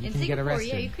 Singapore, you In can get Singapore, arrested.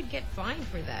 yeah, you could get fined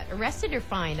for that. Arrested or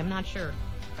fined, I'm not sure.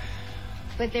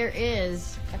 But there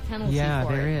is a penalty Yeah,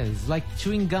 for there it. is. Like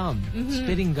chewing gum,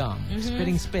 spitting gum,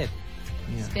 spitting spit.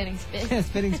 Yeah. Spitting spit. Yeah,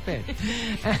 spitting spit.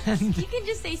 And You can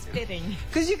just say spitting.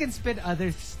 because you can spit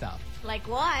other stuff. Like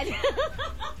what?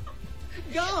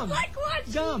 Gum. Like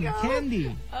what, Gum, Chico?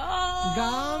 candy. Oh.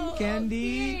 Gum,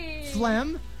 candy, okay.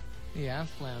 phlegm. Yeah,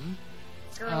 phlegm.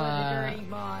 Girl with a dirty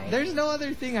mind. There's no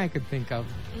other thing I could think of.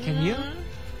 Can you?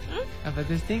 Of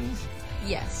other things?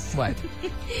 Yes. What?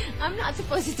 I'm not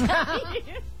supposed to tell you.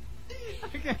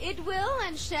 Okay. It will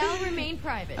and shall remain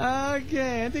private.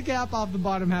 Okay, and to cap off the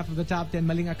bottom half of the top 10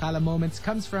 Maling Akala moments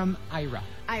comes from Ira.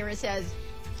 Ira says,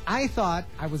 I thought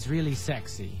I was really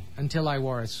sexy until I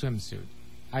wore a swimsuit.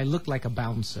 I looked like a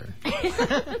bouncer.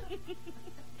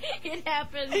 it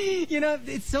happened. You know,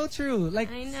 it's so true.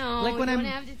 Like I know, Like when you I'm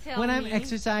don't have to tell when I'm me.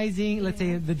 exercising, let's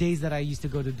say the days that I used to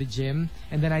go to the gym,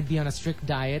 and then I'd be on a strict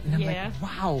diet, and I'm Yeah. like,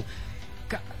 wow.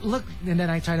 Look, and then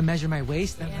I try to measure my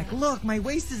waist, and I'm Yeah. like, look, my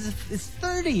waist is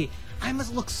 30. I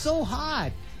must look so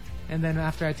hot. And then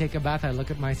after I take a bath, I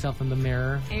look at myself in the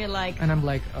mirror, And you're like, and I'm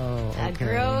like, oh, a okay.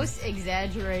 gross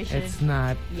exaggeration. It's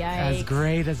not as Yikes.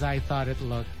 great as I thought it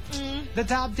looked. The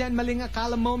top 10 Maling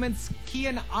Akala moments,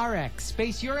 Kian RX.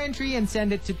 Space your entry and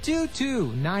send it to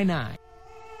 2299.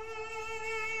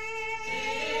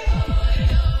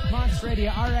 Monster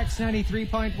Radio RX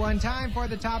 93.1. Time for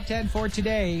the top 10 for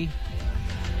today.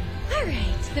 All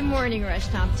right, the Morning Rush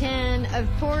Top 10, of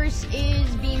course, is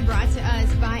being brought to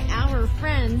us by our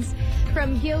friends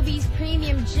from Gilby's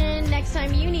Premium Gin. Next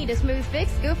time you need a smooth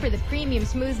fix, go for the premium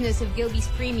smoothness of Gilby's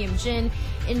Premium Gin.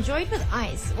 Enjoy it with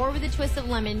ice or with a twist of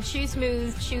lemon. Choose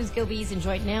smooth, choose Gilby's.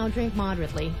 Enjoy it now, drink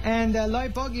moderately. And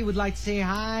Lloyd Poggy would like to say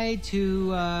hi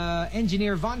to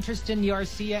engineer Von Tristan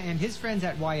Yarcia and his friends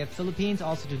at YF Philippines,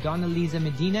 also to Donna Liza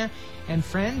Medina and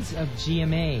friends of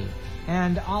GMA.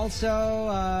 And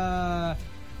also,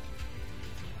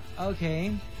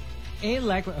 okay,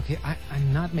 Alec, okay,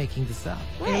 I'm not making this up.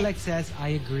 What? Alec says, I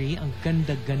agree, ang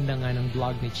ganda-ganda nga ng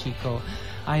blog ni Chico.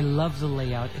 I love the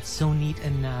layout. It's so neat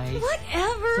and nice.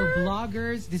 Whatever. So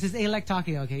bloggers, this is Alec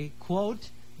talking, okay? Quote,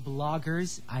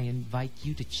 bloggers, I invite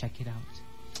you to check it out.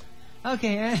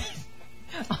 Okay, and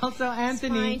also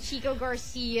Anthony. It's fine.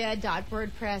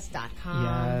 ChicoGarcia.wordpress.com.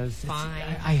 Yes,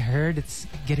 Fine. I heard it's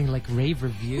getting like rave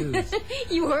reviews.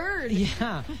 You heard?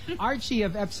 Yeah. Archie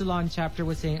of Epsilon chapter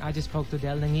was saying, I just spoke to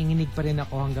Del. Nanginginig pa rin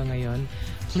ako hanggang ngayon.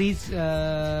 Please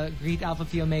greet Alpha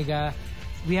Phi Omega.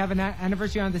 We have an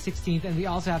anniversary on the 16th, and we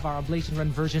also have our Oblation Run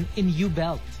version in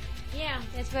U-Belt. Yeah,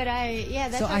 that's what I. Yeah,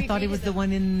 that's. So how I we thought it created was the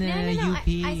one in No. UP.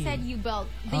 I said U-Belt,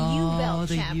 the U-Belt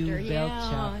the chapter. U-Belt yeah.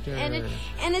 chapter.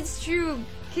 And it's true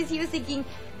because he was thinking,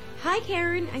 "Hi,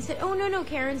 Karen." I said, "Oh no,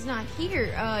 Karen's not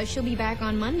here. She'll be back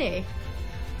on Monday."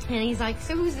 And he's like,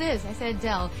 "So who's this?" I said,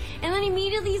 "Del." And then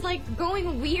immediately he's like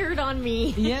going weird on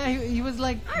me. Yeah, he was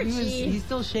like, Archie. he's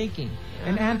still shaking.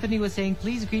 And Anthony was saying,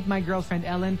 please greet my girlfriend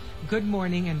Ellen. Good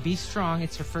morning and be strong.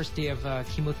 It's her first day of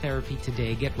chemotherapy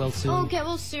today. Get well soon. Oh, get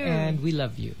well soon. And we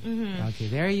love you. Mm-hmm. Okay,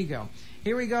 there you go.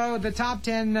 Here we go. The top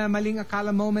 10 Malinga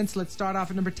Akala moments. Let's start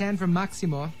off at number 10 from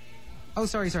Maximo. Oh,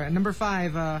 sorry. At number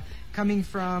 5, coming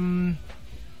from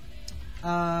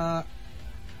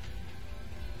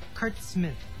Kurt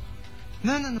Smith.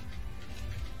 No.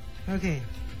 Okay,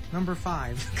 number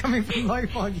 5, coming from Loy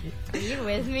Foggy. Are you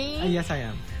with me? Yes, I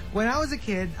am. When I was a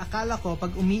kid, akala ko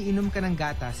pag umiinom ka ng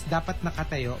gatas, dapat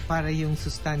nakatayo para yung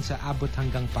sustansya abot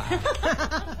hanggang paa.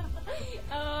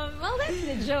 Well, that's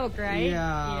the joke, right?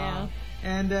 Yeah.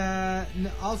 And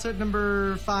also at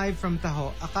number 5 from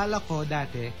Taho, akala ko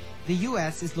dati, the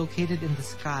US is located in the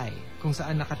sky, kung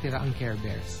saan nakatira ang Care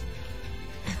Bears.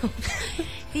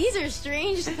 These are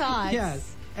strange thoughts.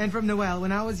 Yes. And from Noel,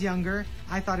 when I was younger,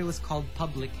 I thought it was called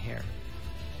public hair.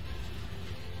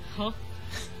 Huh?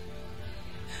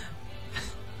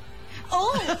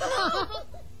 Oh! I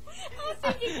was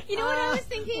thinking, you know what I was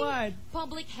thinking? What?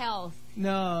 Public health.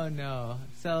 No.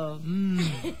 So,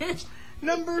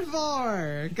 number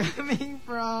 4, coming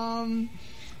from,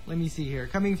 let me see here,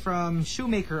 coming from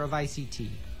Shoemaker of ICT.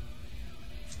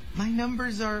 My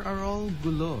numbers are all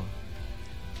gulo.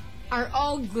 Are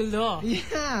all gulo.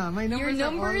 Yeah, my numbers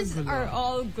Your numbers are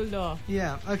all gulo.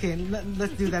 Yeah, okay,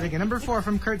 let's do that again. Number 4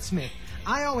 from Kurt Smith.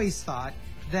 I always thought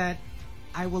that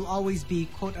I will always be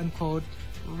quote-unquote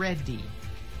ready.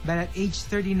 But at age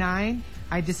 39,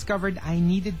 I discovered I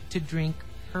needed to drink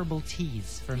herbal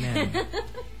teas for men.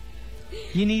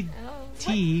 You need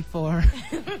tea for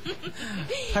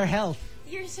health.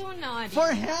 You're so naughty. For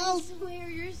health? I swear,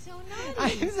 you're so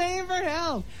naughty. I'm saying for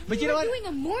health. But you know what? You're doing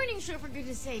a morning show, for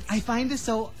goodness sakes. I find this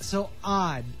so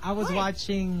odd. I was What?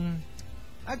 watching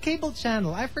a cable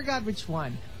channel. I forgot which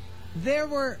one. There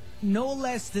were no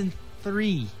less than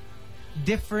 3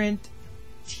 different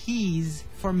teas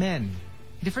for men.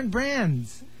 Different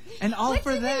brands. And all what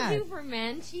for do that. they do for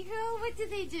men, Chico? What do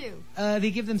they do?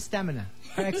 They give them stamina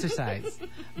for exercise.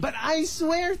 But I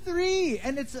swear 3.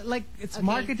 And it's like, it's Okay.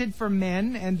 marketed for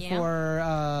men and Yeah.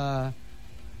 for,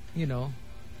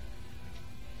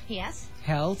 Yes.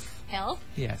 health. Health.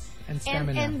 Yes. And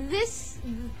stamina. And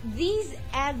these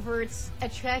adverts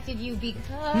attracted you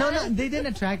because... No, they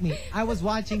didn't attract me. I was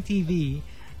watching TV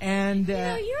and...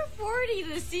 you're 40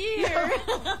 this year.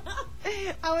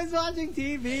 I was watching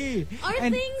TV. Are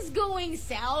and things going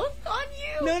south on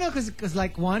you? No, because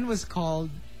like one was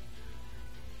called...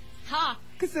 Ha!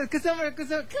 Cause Come can on,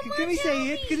 we tell say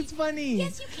it? me. Because it's funny.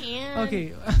 Yes, you can.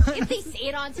 Okay. If they say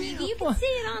it on TV, you can say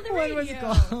it on the radio. One was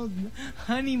called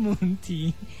honeymoon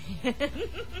tea.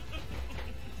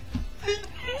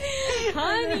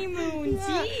 Honeymoon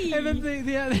tea. And then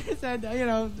the other said,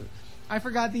 I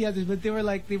forgot the others, but they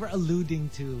were alluding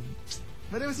to.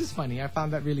 But it was just funny. I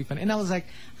found that really funny. And I was like,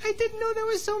 I didn't know there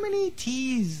were so many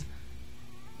teas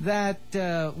that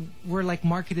were like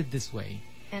marketed this way.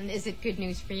 And is it good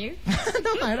news for you?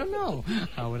 No, I don't know.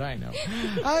 How would I know?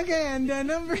 Okay, and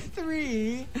number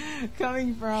 3,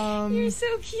 coming from... You're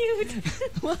so cute.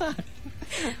 What?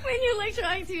 When you're like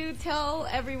trying to tell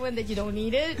everyone that you don't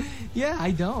need it. Yeah,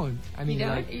 I don't. I mean, You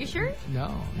don't? like, Are you sure?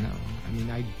 No. I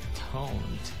mean, I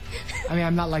don't. I mean,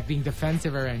 I'm not like being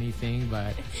defensive or anything,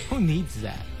 but who needs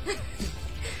that?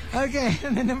 Okay,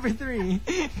 and then number 3,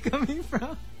 coming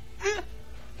from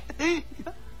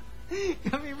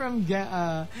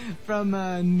Noomer. From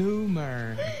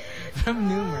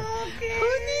Noomer. Okay.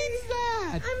 Who needs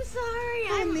that? I'm sorry.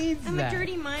 Who needs I'm that? a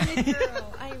dirty-minded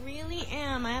girl. I really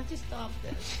am. I have to stop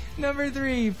this. Number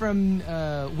 3 from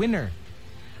Winner.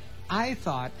 I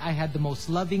thought I had the most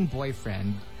loving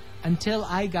boyfriend until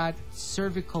I got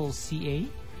cervical CA.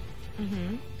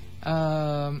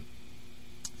 Mm-hmm.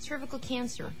 Cervical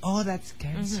cancer. Oh, that's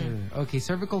cancer. Mm-hmm. Okay,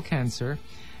 cervical cancer,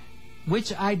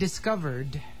 which I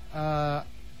discovered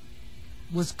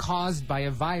was caused by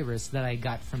a virus that I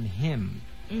got from him.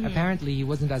 Apparently, he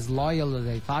wasn't as loyal as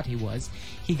they thought he was.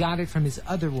 He got it from his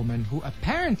other woman, who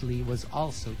apparently was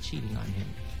also cheating on him.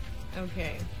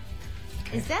 Okay.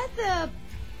 Is that the,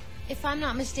 if I'm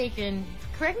not mistaken,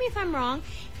 correct me if I'm wrong,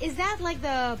 is that like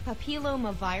the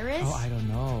papilloma virus? Oh, I don't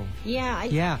know. Yeah.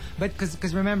 Yeah, but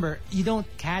because remember, you don't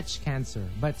catch cancer,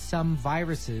 but some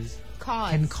viruses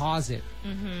can cause it.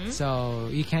 So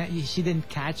you can't. She didn't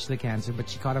catch the cancer, but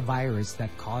she caught a virus that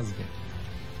caused it.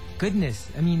 Goodness,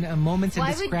 I mean, moments of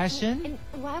discretion.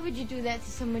 Why would you do that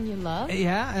to someone you love?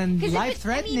 Yeah, and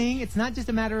life-threatening. It's not just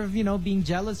a matter of being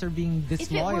jealous or being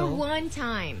disloyal. If it were one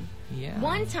time. Yeah.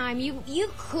 One time,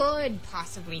 you could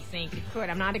possibly think, you could,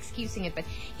 I'm not excusing it, but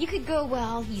you could go,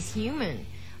 well, he's human.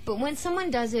 But when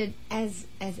someone does it as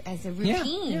a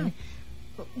routine,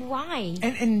 why?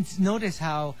 And notice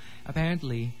how,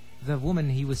 apparently, the woman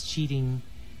he was cheating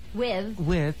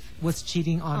with was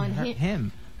cheating on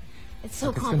him. It's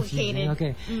so complicated.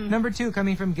 Okay. Number 2,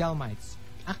 coming from Gelmites.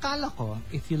 Akala ko,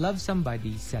 if you love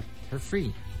somebody, set her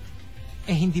free.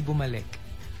 Hindi bumalik.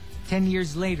 10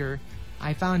 years later,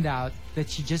 I found out that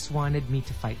she just wanted me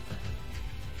to fight for her.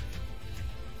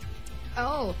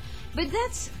 Oh, but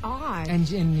that's odd. And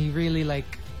he really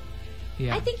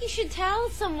yeah. I think you should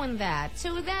tell someone that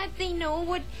so that they know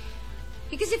what.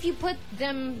 Because if you put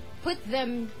them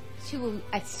to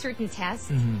a certain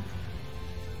test,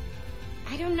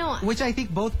 I don't know. Which I think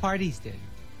both parties did.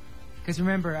 Because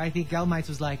remember, I think Gelmites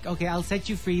was like, okay, I'll set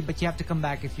you free, but you have to come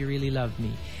back if you really love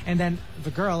me. And then the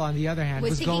girl, on the other hand,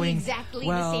 was going, exactly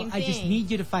well, the same thing. I just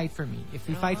need you to fight for me. If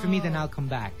you fight for me, then I'll come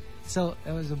back. So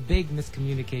there was a big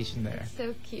miscommunication there. That's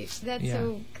so cute. That's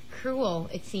so cruel,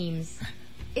 it seems.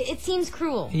 It seems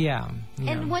cruel. Yeah.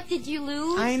 And what did you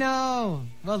lose? I know.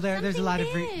 Well, there's a lot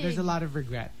of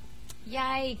regret.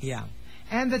 Yikes. Yeah.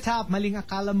 And the top Maling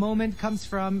Akala moment comes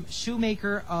from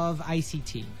Shoemaker of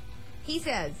ICT. He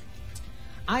says,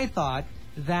 I thought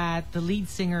that the lead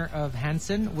singer of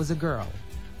Hanson was a girl.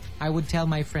 I would tell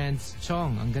my friends,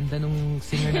 Chong, ang ganda nung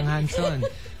singer ng Hanson.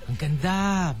 Ang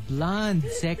ganda, blonde,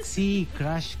 sexy,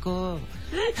 crush ko.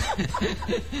 Sir,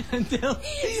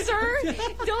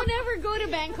 don't ever go to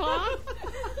Bangkok.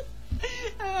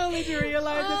 I only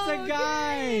realized it's a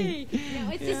guy. No,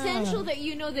 it's essential that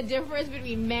you know the difference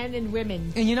between men and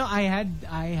women. And I had.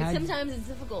 But sometimes it's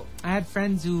difficult. I had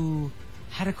friends who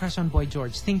had a crush on Boy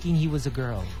George, thinking he was a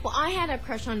girl. Well, I had a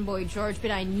crush on Boy George,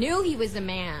 but I knew he was a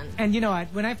man. And you know what?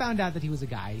 When I found out that he was a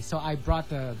guy, so I brought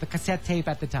the cassette tape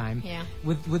at the time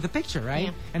with the picture, right?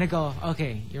 Yeah. And I go,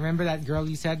 okay, you remember that girl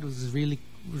you said was really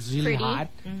pretty? Hot?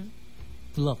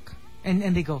 Look.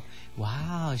 And they go,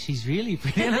 wow, she's really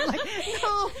pretty. And I'm like,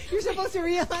 no, you're supposed to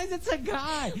realize it's a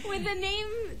guy.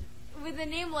 With a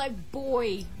name like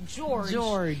Boy George.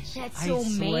 That's so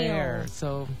male.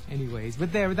 So, anyways,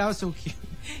 but that was so cute.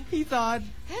 He thought.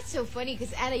 That's so funny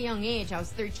because at a young age, I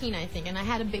was 13, I think, and I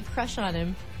had a big crush on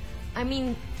him. I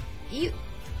mean, you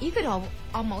could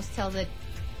almost tell that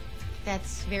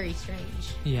that's very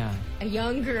strange. Yeah. A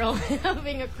young girl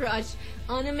having a crush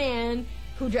on a man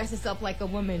who dresses up like a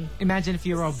woman. Imagine if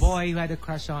you were a boy who had a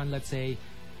crush on, let's say,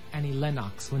 Annie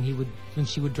Lennox when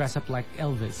she would dress up like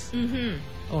Elvis,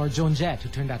 or Joan Jett, who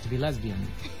turned out to be lesbian.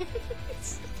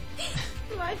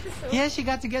 Life is so. Yeah, she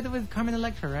got together with Carmen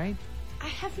Electra, right? I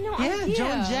have no idea. Yeah,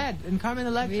 Joan Jett and Carmen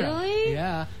Electra. Really?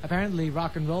 Yeah. Apparently,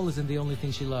 rock and roll isn't the only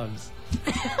thing she loves.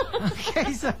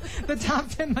 Okay, so the top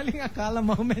 10 Maling Akala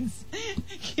moments.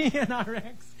 Key and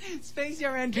RX. Space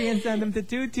your entry and send them to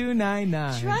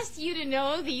 2299. Trust you to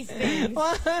know these things.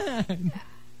 What?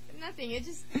 Nothing.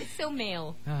 It's so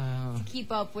male to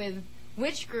keep up with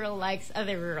which girl likes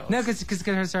other girls. No, because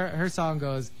her song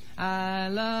goes, I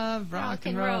love rock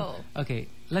and roll. Okay,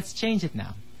 let's change it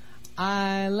now.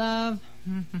 I love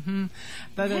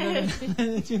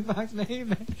jukebox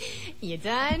baby. You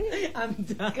done? I'm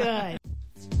done. Good.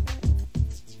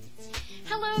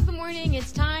 Hello, good morning.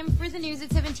 It's time for the news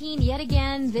at 17. Yet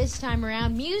again, this time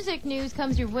around, music news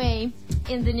comes your way.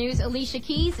 In the news, Alicia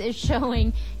Keys is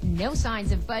showing no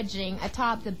signs of budging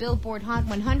atop the Billboard Hot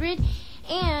 100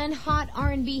 and Hot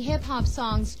R&B hip-hop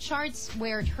songs charts,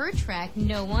 where her track,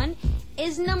 No One,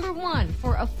 is number 1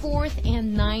 for a 4th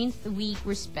and 9th week,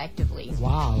 respectively.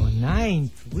 Wow,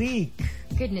 9th week.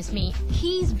 Goodness me.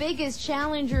 Keys' biggest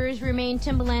challengers remain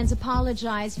Timbaland's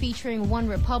Apologize featuring One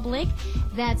Republic.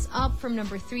 That's up from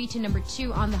number 3 to number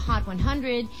 2 on the Hot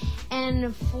 100.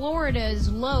 And Florida's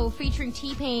Low featuring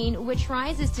T-Pain, which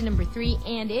rises to number 3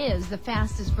 and is the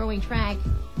fastest growing track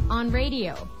on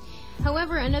radio.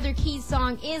 However, another Keys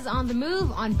song is on the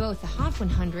move on both the Hot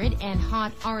 100 and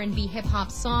Hot R&B hip-hop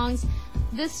songs.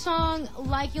 This song,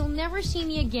 Like You'll Never See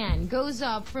Me Again, goes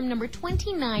up from number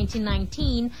 29 to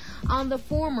 19 on the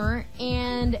former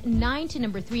and 9 to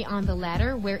number 3 on the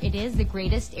latter, where it is the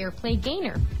greatest airplay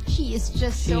gainer. She is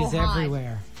just so hot. She's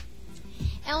everywhere.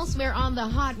 Elsewhere on the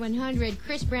Hot 100,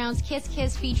 Chris Brown's Kiss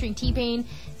Kiss featuring T-Pain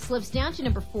slips down to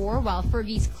number 4, while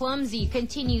Fergie's Clumsy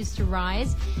continues to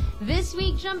rise. This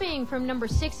week, jumping from number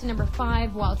 6 to number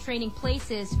 5, while trading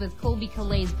places with Colby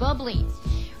Calay's Bubbly.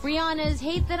 Rihanna's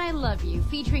Hate That I Love You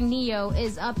featuring Neo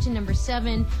is up to number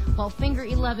 7, while Finger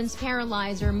 11's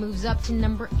Paralyzer moves up to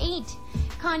number 8.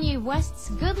 Kanye West's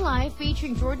Good Life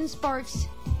featuring Jordan Sparks'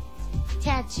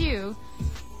 Tattoo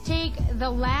take the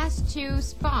last 2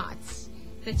 spots.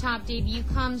 The top debut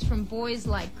comes from Boys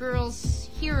Like Girls'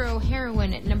 Hero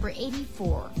Heroine at number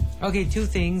 84. Okay, 2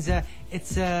 things.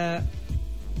 It's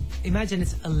imagine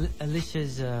it's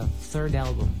Alicia's third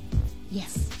album.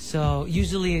 Yes. So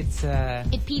usually it's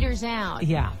it peters out.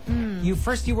 Yeah. You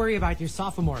worry about your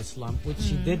sophomore slump, which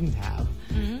she didn't have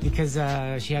because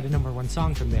she had a number 1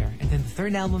 song from there. And then the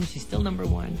third album, she's still number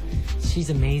 1.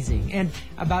 She's amazing. And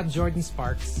about Jordan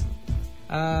Sparks,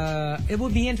 it will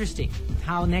be interesting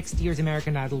how next year's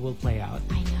American Idol will play out.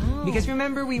 I know. Because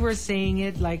remember we were saying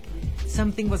it like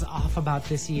something was off about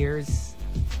this year's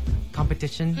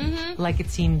competition. Like it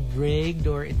seemed rigged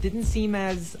or it didn't seem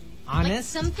as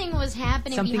honest. Like something was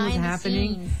happening behind the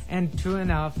scenes. And true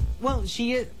enough, well,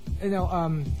 she,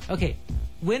 okay.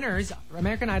 Winners,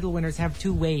 American Idol winners have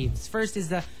 2 waves. First is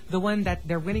the one that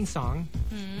their winning song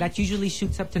that usually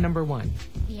shoots up to number 1,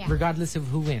 regardless of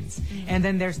who wins. And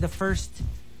then there's the first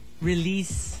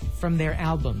release from their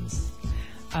albums.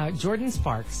 Jordan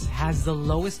Sparks has the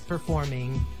lowest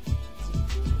performing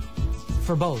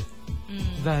for both.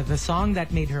 The song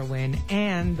that made her win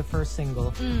and the first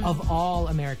single of all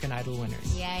American Idol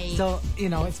winners. Yikes. So,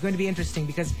 it's going to be interesting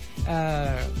because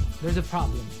there's a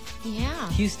problem. Yeah.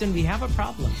 Houston, we have a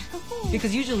problem.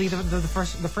 Because usually the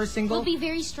first single will be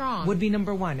very strong. Would be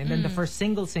number 1, and then the first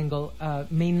single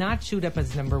may not shoot up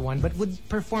as number 1, but would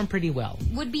perform pretty well.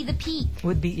 Would be the peak.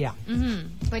 Would be, yeah.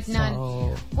 But not.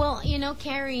 Well,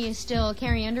 Carrie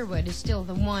Underwood is still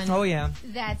the one. Oh yeah.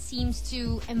 That seems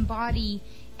to embody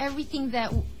everything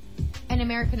that an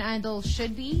American Idol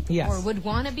should be or would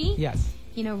want to be. Yes.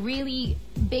 Really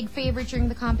big favorite during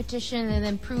the competition and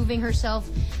then proving herself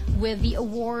with the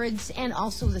awards and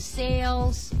also the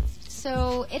sales.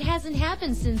 So it hasn't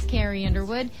happened since Carrie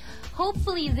Underwood.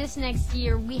 Hopefully this next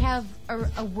year we have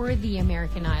a worthy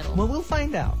American Idol. Well, we'll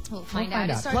find out. We'll find out.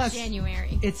 It starts Plus,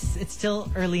 January. It's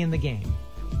still early in the game.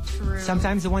 True.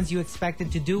 Sometimes the ones you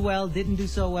expected to do well didn't do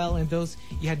so well, and those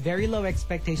you had very low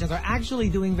expectations are actually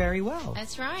doing very well.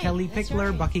 That's right. Kelly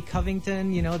Pickler, Bucky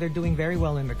Covington, they're doing very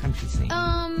well in the country scene.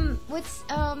 What's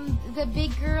the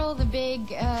big girl,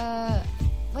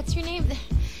 what's her name?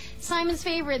 Simon's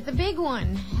favorite, the big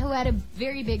one, who had a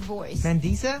very big voice.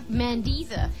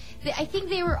 Mandisa? I think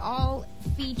they were all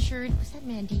featured. Was that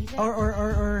Mandisa?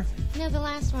 Or No, the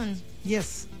last one.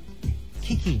 Yes.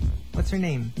 Kiki. What's her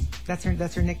name? That's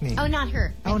her nickname. Oh, not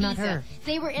her. Oh, Mandisa. not her.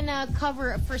 They were in a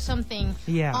cover for something.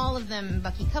 Yeah. All of them.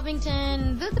 Bucky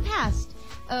Covington, the past.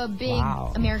 Big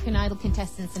American Idol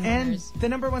contestants and winners. And the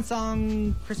number 1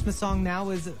 song, Christmas song now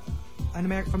is an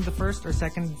American from the first or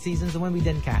second seasons, the one we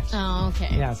didn't catch. Oh,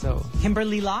 okay. Yeah, so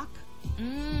Kimberly Locke.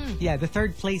 Yeah, the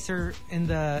third placer in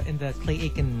the Clay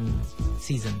Aiken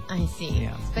season. I see.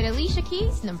 Yeah. But Alicia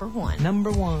Keys, number 1. Number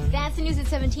 1. That's the news at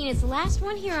 17. It's the last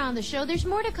one here on the show. There's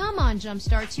more to come on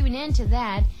Jumpstart. Tune in to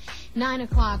that. 9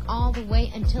 o'clock all the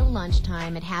way until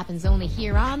lunchtime. It happens only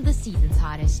here on the season's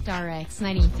hottest, Star X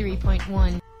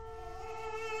 93.1.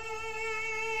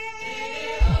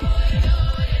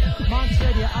 Monster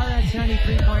Radio RX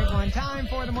 93.1. Time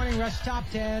for the Morning Rush Top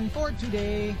 10 for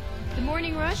today. The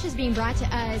Morning Rush is being brought to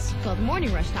us, the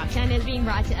Morning Rush Top 10 is being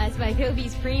brought to us by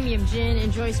Gilby's Premium Gin.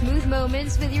 Enjoy smooth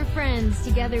moments with your friends.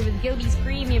 Together with Gilby's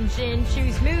Premium Gin,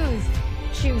 choose smooth.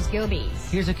 Choose Gilby's.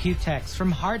 Here's a cute text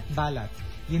from Heart Balat.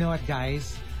 You know what,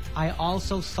 guys? I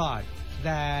also thought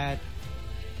that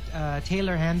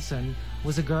Taylor Hanson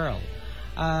was a girl.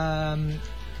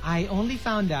 I only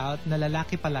found out na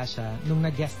lalaki pala siya nung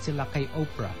nag-guest sila kay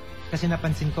Oprah. Kasi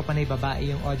napansin ko panay babae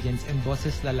yung audience and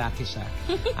boses lalaki siya.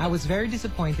 I was very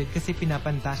disappointed kasi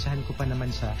pinapantasyahan ko pa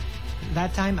naman siya.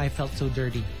 That time, I felt so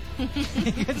dirty.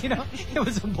 Because, it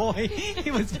was a boy he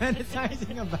was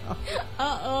fantasizing about.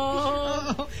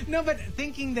 Uh-oh. No, but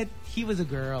thinking that he was a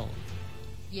girl.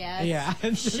 Yes. Yeah.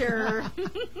 Sure.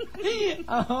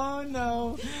 Oh,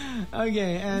 no.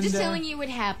 Okay, and... Just telling you what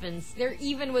happens. There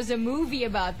even was a movie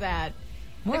about that.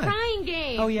 What? The Crying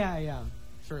Game. Oh, yeah.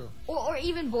 True. Or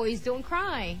even Boys Don't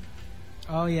Cry.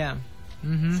 Oh, yeah.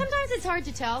 Sometimes it's hard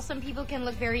to tell. Some people can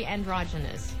look very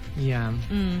androgynous. Yeah.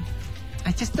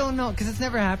 I just don't know, because it's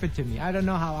never happened to me. I don't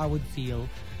know how I would feel,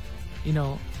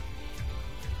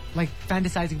 like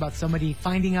fantasizing about somebody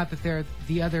finding out that they're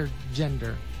the other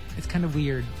gender. It's kind of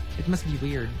weird. It must be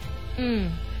weird.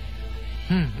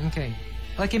 Okay.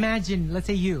 Like imagine, let's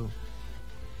say you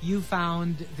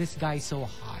found this guy so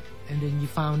hot, and then you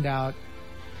found out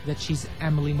that she's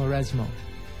Emily Moresmo.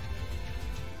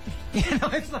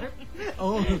 It's like,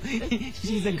 oh,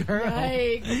 she's a girl.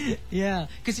 Right. Yeah,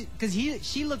 because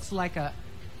she looks like a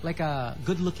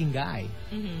good-looking guy.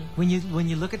 When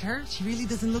you look at her, she really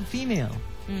doesn't look female.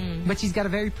 But she's got a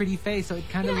very pretty face, so it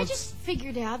kind of looks... I just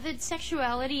figured out that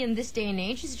sexuality in this day and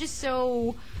age is just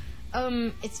so...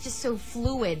 it's just so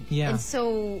fluid. Yeah. And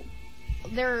so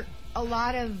there are a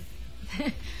lot of...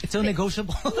 It's so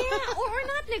negotiable. Yeah, or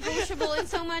not negotiable in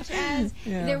so much as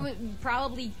there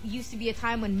probably used to be a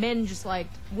time when men just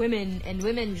liked women and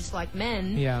women just liked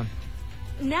men. Yeah.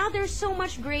 Now there's so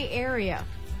much gray area.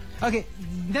 Okay,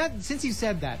 since you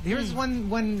said that, here's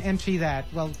one entry that,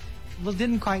 well,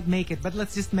 didn't quite make it, but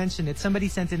let's just mention it. Somebody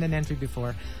sent in an entry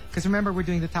before. Because remember, we're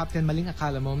doing the top 10 Maling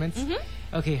Akala moments.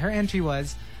 Okay, her entry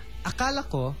was, Akala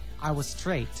ko I was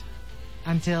straight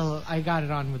until I got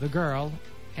it on with a girl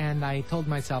and I told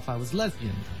myself I was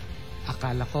lesbian.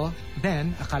 Akala ko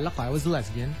I was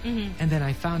lesbian. And then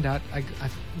I found out I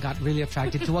got really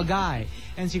attracted to a guy.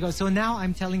 And she goes, so now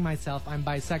I'm telling myself I'm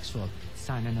bisexual.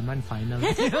 Sana naman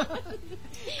finally.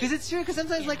 Because it's true, because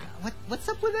sometimes like, what's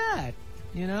up with that?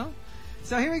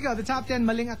 So here we go. The top 10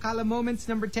 Maling Akala moments.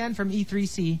 Number 10 from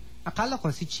E3C. Akala ko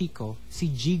si Chico, si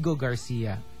Jigo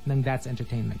Garcia ng That's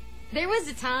Entertainment. There was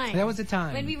a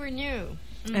time. When we were new.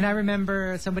 And I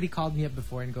remember somebody called me up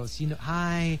before and goes,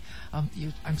 hi,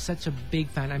 I'm such a big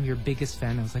fan. I'm your biggest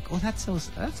fan. I was like, oh, that's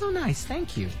so nice.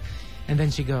 Thank you. And then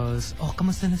she goes, oh,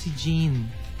 kamusta na si Jean?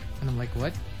 And I'm like,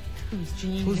 what?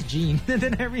 Who's Jean? And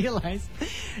then I realized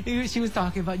she was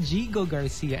talking about Jigo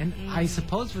Garcia. And I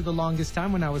suppose for the longest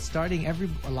time when I was starting,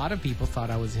 a lot of people thought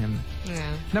I was him. Yeah.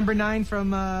 Number 9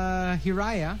 from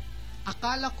Hiraya.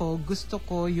 Akala ko gusto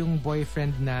ko yung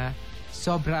boyfriend na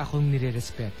sobra akong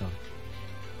nirerespeto.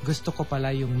 Gusto ko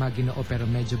pala yung maginoo pero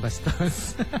medyo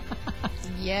bastos.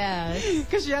 Yes.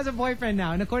 Because she has a boyfriend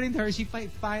now. And according to her, she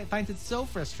finds it so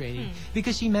frustrating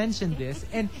because she mentioned this.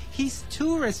 And he's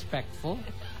too respectful.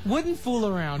 Wouldn't fool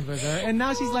around with her. And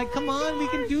now she's like, come on, we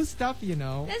can do stuff,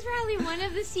 That's probably one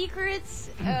of the secrets.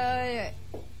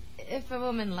 If a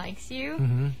woman likes you,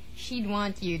 she'd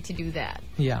want you to do that.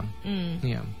 Yeah.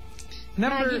 Yeah.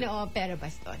 Maginoo pero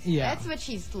bastos. Yeah. That's what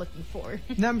she's looking for.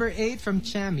 Number 8 from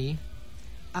Chami.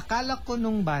 Akala ko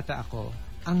nung bata ako,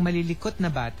 ang malilikot na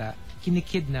bata,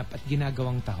 kinikidnap at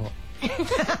ginagawang taho.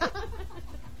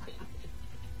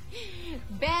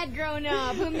 Bad grown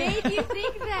up. Who made you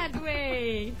think that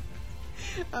way?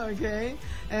 Okay.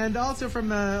 And also from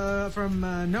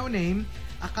No Name,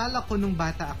 akala ko nung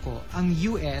bata ako, ang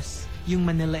US, yung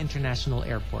Manila International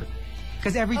Airport.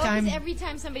 Because every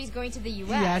time somebody's going to the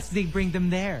U.S. Yes, they bring them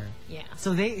there. Yeah.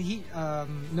 So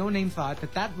No Name thought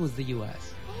that was the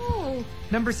U.S. Oh.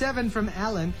 Number 7 from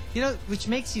Alan, which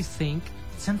makes you think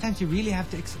sometimes you really have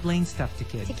to explain stuff to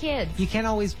kids. You can't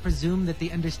always presume that they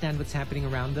understand what's happening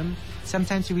around them.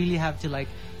 Sometimes you really have to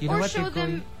show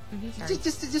them.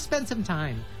 Just spend some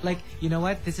time. Like, you know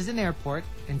what? This is an airport,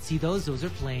 and see those are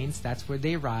planes. That's where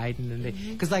they ride, and then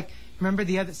because remember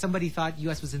somebody thought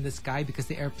U.S. was in the sky because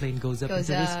the airplane goes up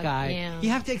into the sky. Yeah. You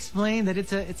have to explain that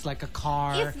it's like a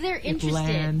car. If they're interested. It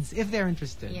lands if they're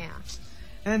interested. Yeah.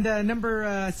 And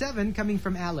number 7 coming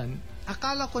from Alan.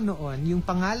 Akala ko noon yung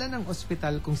pangalan ng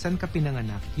ospital kung saan ka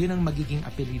pinanganak, yun ang magiging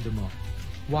apelido mo.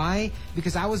 Why?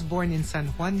 Because I was born in San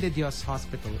Juan de Dios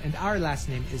Hospital, and our last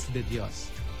name is de Dios.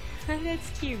 That's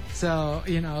cute. So,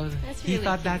 he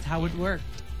thought that's how it worked.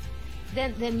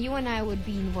 Then you and I would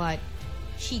be in what?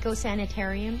 Chico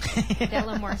Sanitarium?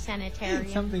 Delamar Sanitarium?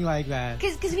 Something like that.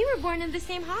 Because we were born in the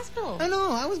same hospital. I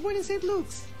know. I was born in St.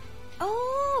 Luke's.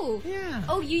 Oh. Yeah.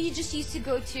 Oh, you just used to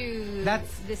go to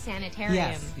the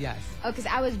sanitarium. Yes. Oh, because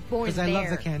I was born there. Because I love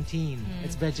the canteen.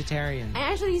 It's vegetarian.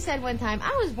 I actually said one time,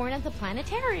 I was born at the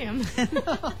planetarium.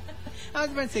 No. I was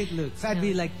born in St. Luke's. I'd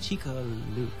be like Chico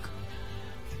Luke.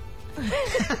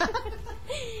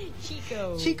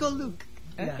 Chico Luke.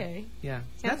 Okay. Yeah.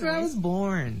 Sounds That's where I was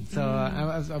born. So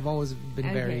I've always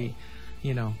been very,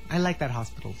 I like that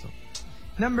hospital. So,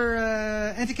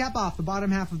 and to cap off the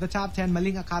bottom half of the top 10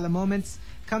 Maling Akala moments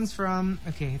comes from,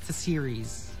 it's a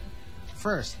series.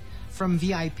 First, from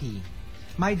VIP.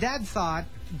 My dad thought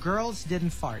girls didn't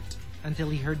fart until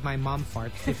he heard my mom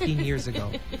fart 15 years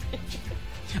ago.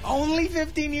 Only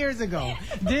 15 years ago.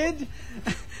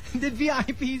 did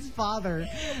VIP's father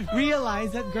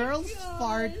realize that girls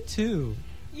fart too?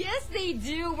 Yes, they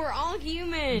do. We're all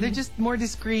human. They're just more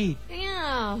discreet.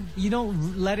 Yeah. You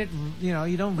don't let it,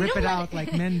 you don't rip it out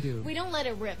like men do. We don't let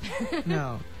it rip.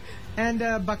 No. And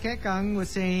Bakekang was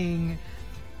saying,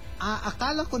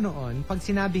 akala ko noon, pag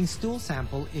sinabing stool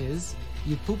sample is,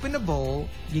 you poop in a bowl,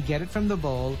 you get it from the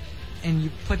bowl, and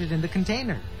you put it in the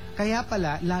container. Kaya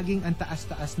pala, laging ang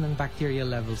taas-taas ng bacterial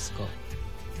levels ko.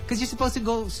 Because you're supposed to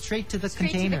go straight to the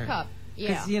container. Straight to the cup.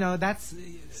 Yeah. Because, that's...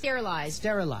 Sterilized.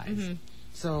 Mm-hmm.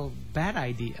 So, bad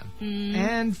idea.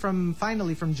 And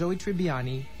finally, from Joey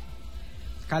Tribbiani,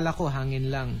 kala ko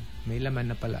hangin lang. May laman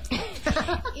na pala.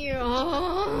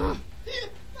 Ew.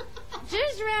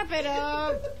 Just wrap it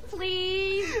up,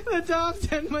 please. The top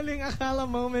 10 maling Akala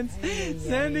moments.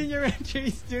 Send in your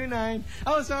entries to 9.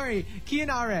 Oh, sorry. Key in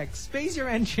RX. Space your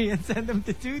entry and send them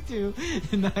to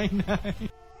 2299.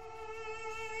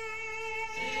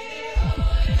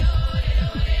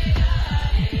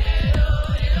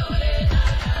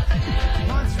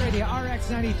 Monster Radio RX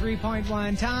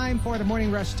 93.1. Time for the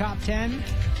Morning Rush Top 10.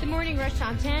 The Morning Rush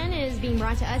Top 10 is being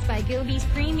brought to us by Gilby's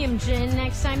Premium Gin.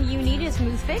 Next time you need a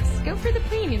smooth fix, go for the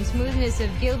premium smoothness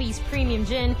of Gilby's Premium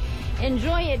Gin.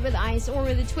 Enjoy it with ice or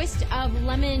with a twist of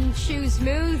lemon. Choose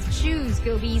smooth. Choose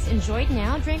Gilby's. Enjoy it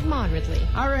now. Drink moderately.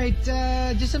 All right,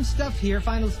 just some stuff here.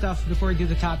 Final stuff before we do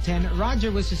the top 10.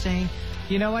 Roger was just saying,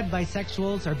 you know what?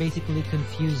 Bisexuals are basically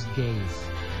confused gays.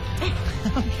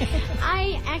 Okay.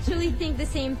 I actually think the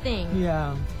same thing.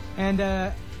 Yeah. And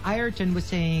Ayrton was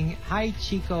saying, hi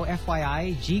Chico,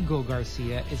 FYI, Gigo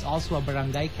Garcia is also a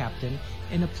barangay captain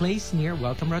in a place near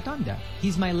Welcome Rotunda.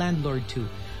 He's my landlord too.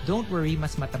 Don't worry,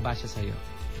 mas mataba siya sa'yo.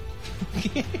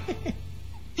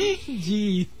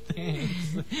 Gee,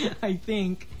 thanks. I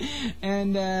think.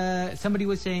 And somebody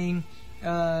was saying,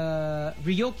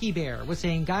 Ryoki Bear was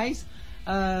saying, guys,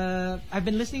 I've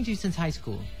been listening to you since high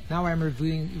school. Now I'm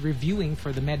reviewing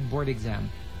for the med board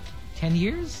exam. 10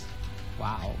 years?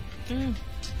 Wow.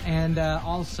 And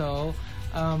also,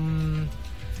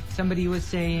 somebody was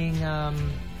saying,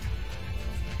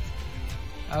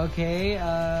 okay,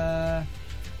 yeah,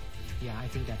 I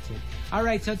think that's it. All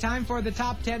right, so time for the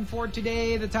top 10 for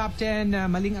today. The top 10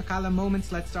 maling Akala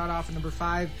moments. Let's start off at number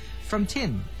 5 from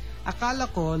Tin.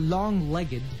 Akala ko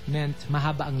long-legged meant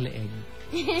mahaba ang leeg.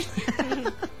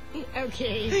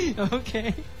 Okay.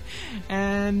 Okay.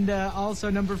 And also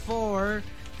number 4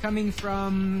 coming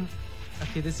from...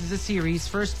 Okay, this is a series.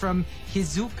 First from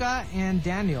Hizuka and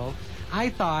Daniel. I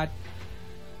thought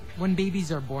when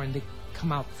babies are born, they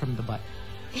come out from the butt.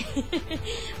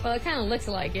 Well, it kind of looks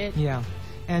like it. Yeah.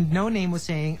 And No Name was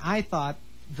saying, I thought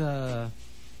the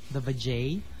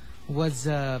vajay was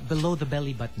below the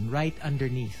belly button, right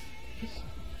underneath.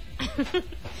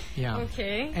 Yeah.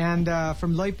 Okay. And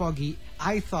from Loy Pogi,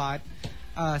 I thought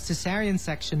cesarean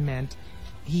section meant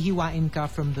hihiwain ka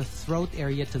from the throat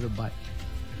area to the butt.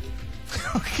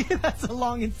 Okay, that's a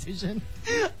long incision.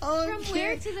 Okay. From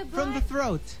where to the butt? From the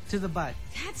throat to the butt.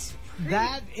 That's pretty.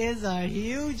 That is a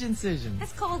huge incision.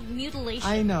 That's called mutilation.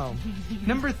 I know.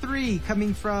 Number 3,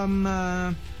 coming from,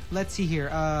 let's see here,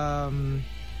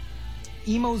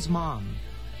 Emo's mom.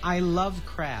 I love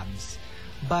crabs.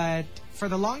 But for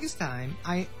the longest time,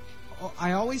 I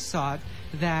always thought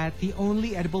that the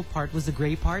only edible part was the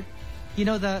gray part. You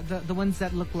know, the ones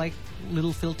that look like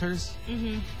little filters?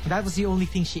 Mm-hmm. That was the only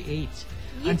thing she ate.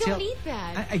 You don't eat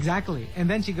that. Exactly. And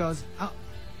then she goes,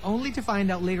 only to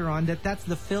find out later on that that's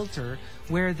the filter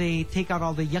where they take out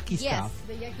all the yucky stuff. Yes,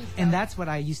 the yucky stuff. And that's what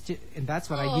I used to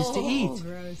eat.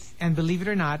 Gross. And believe it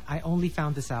or not, I only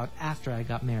found this out after I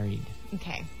got married.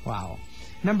 Okay. Wow.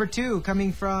 Number 2,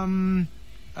 coming from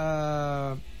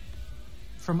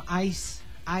Ice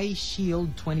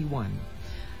Shield 21.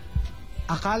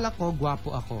 Akala ko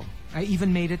guwapo ako. I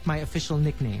even made it my official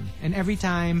nickname. And every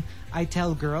time I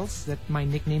tell girls that my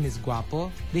nickname is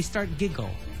guapo, they start giggle.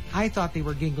 I thought they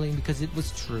were giggling because it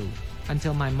was true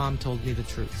until my mom told me the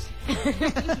truth.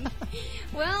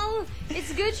 Well,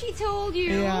 it's good she told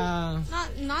you. Yeah.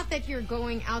 Not that you're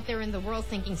going out there in the world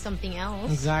thinking something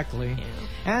else. Exactly.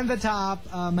 Yeah. And the top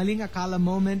maling Akala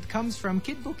moment comes from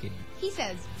Kid Bukid. He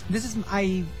says,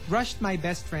 I rushed my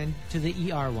best friend to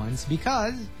the ER once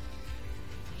because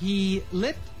he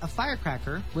lit a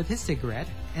firecracker with his cigarette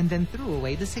and then threw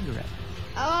away the cigarette.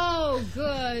 oh,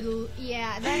 good.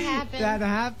 Yeah, that happens. That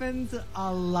happens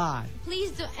a lot.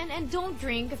 Please do, and don't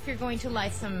drink if you're going to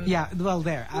light some... Yeah, well,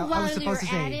 there. I While was supposed to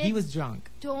you're at say, it, he was drunk.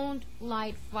 Don't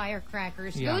light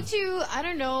firecrackers. Yeah. Go to, I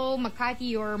don't know,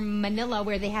 Makati or Manila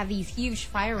where they have these huge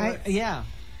fireworks. Yeah.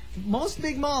 Most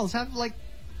big malls have, like...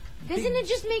 Doesn't it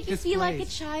just make you feel like a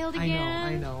displays. child I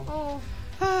again? know. Oh.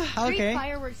 Okay. Street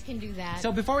fireworks can do that.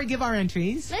 So before we give our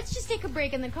entries, Let's just take a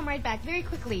break and then come right back very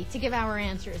quickly to give our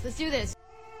answers. Let's do this.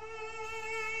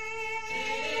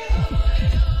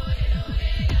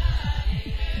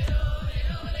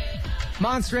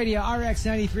 Monster Radio RX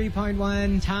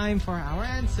 93.1, time for our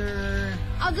answer.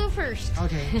 I'll go first.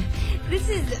 Okay. This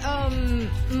is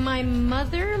my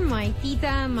mother, my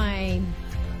tita, my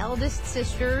elder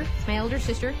sister.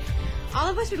 All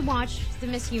of us would watch the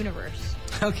Miss Universe.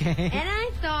 Okay. And I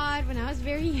thought when I was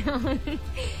very young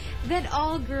that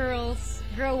all girls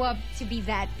grow up to be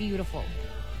that beautiful.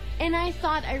 And I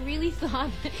really thought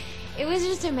it was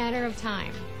just a matter of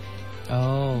time.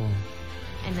 Oh.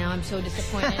 And now I'm so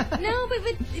disappointed. No, but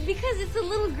because it's a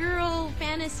little girl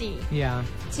fantasy. Yeah.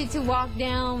 To walk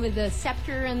down with the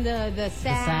scepter and the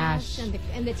sash, and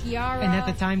the tiara. And at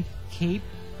the time, cape?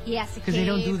 Yes, because they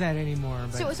don't do that anymore.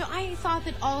 But. So I thought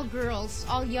that all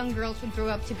young girls would grow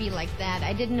up to be like that.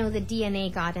 I didn't know the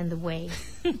DNA got in the way.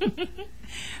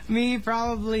 Me,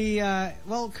 probably,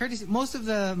 courtesy. Most of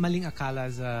the Malinga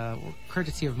Akalas,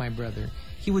 courtesy of my brother.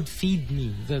 He would feed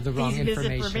me the wrong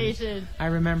information. I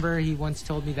remember he once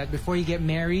told me that before you get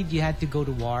married, you had to go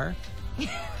to war.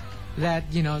 That,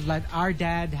 like our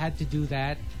dad had to do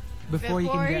that before you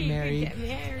can get married.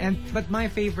 But my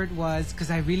favorite was,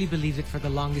 because I really believed it for the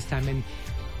longest time, and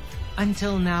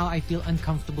until now I feel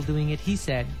uncomfortable doing it. He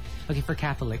said, okay, for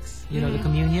Catholics, the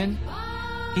communion.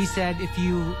 He said if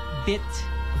you bit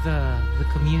the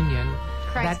communion,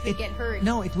 Christ would get hurt.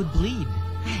 No, it would bleed.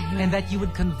 And that you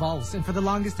would convulse. And for the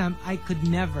longest time, I could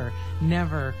never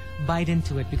bite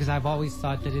into it because I've always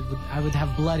thought that I would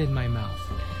have blood in my mouth.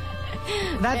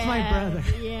 That's my brother.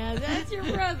 Yeah, that's your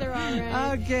brother, all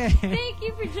right. Okay. Thank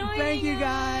you for joining us. Thank you,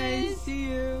 guys. See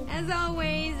you. As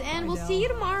always. And we'll see you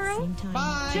tomorrow.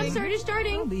 Bye. Jump Start is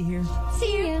starting. I'll be here.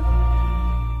 See you.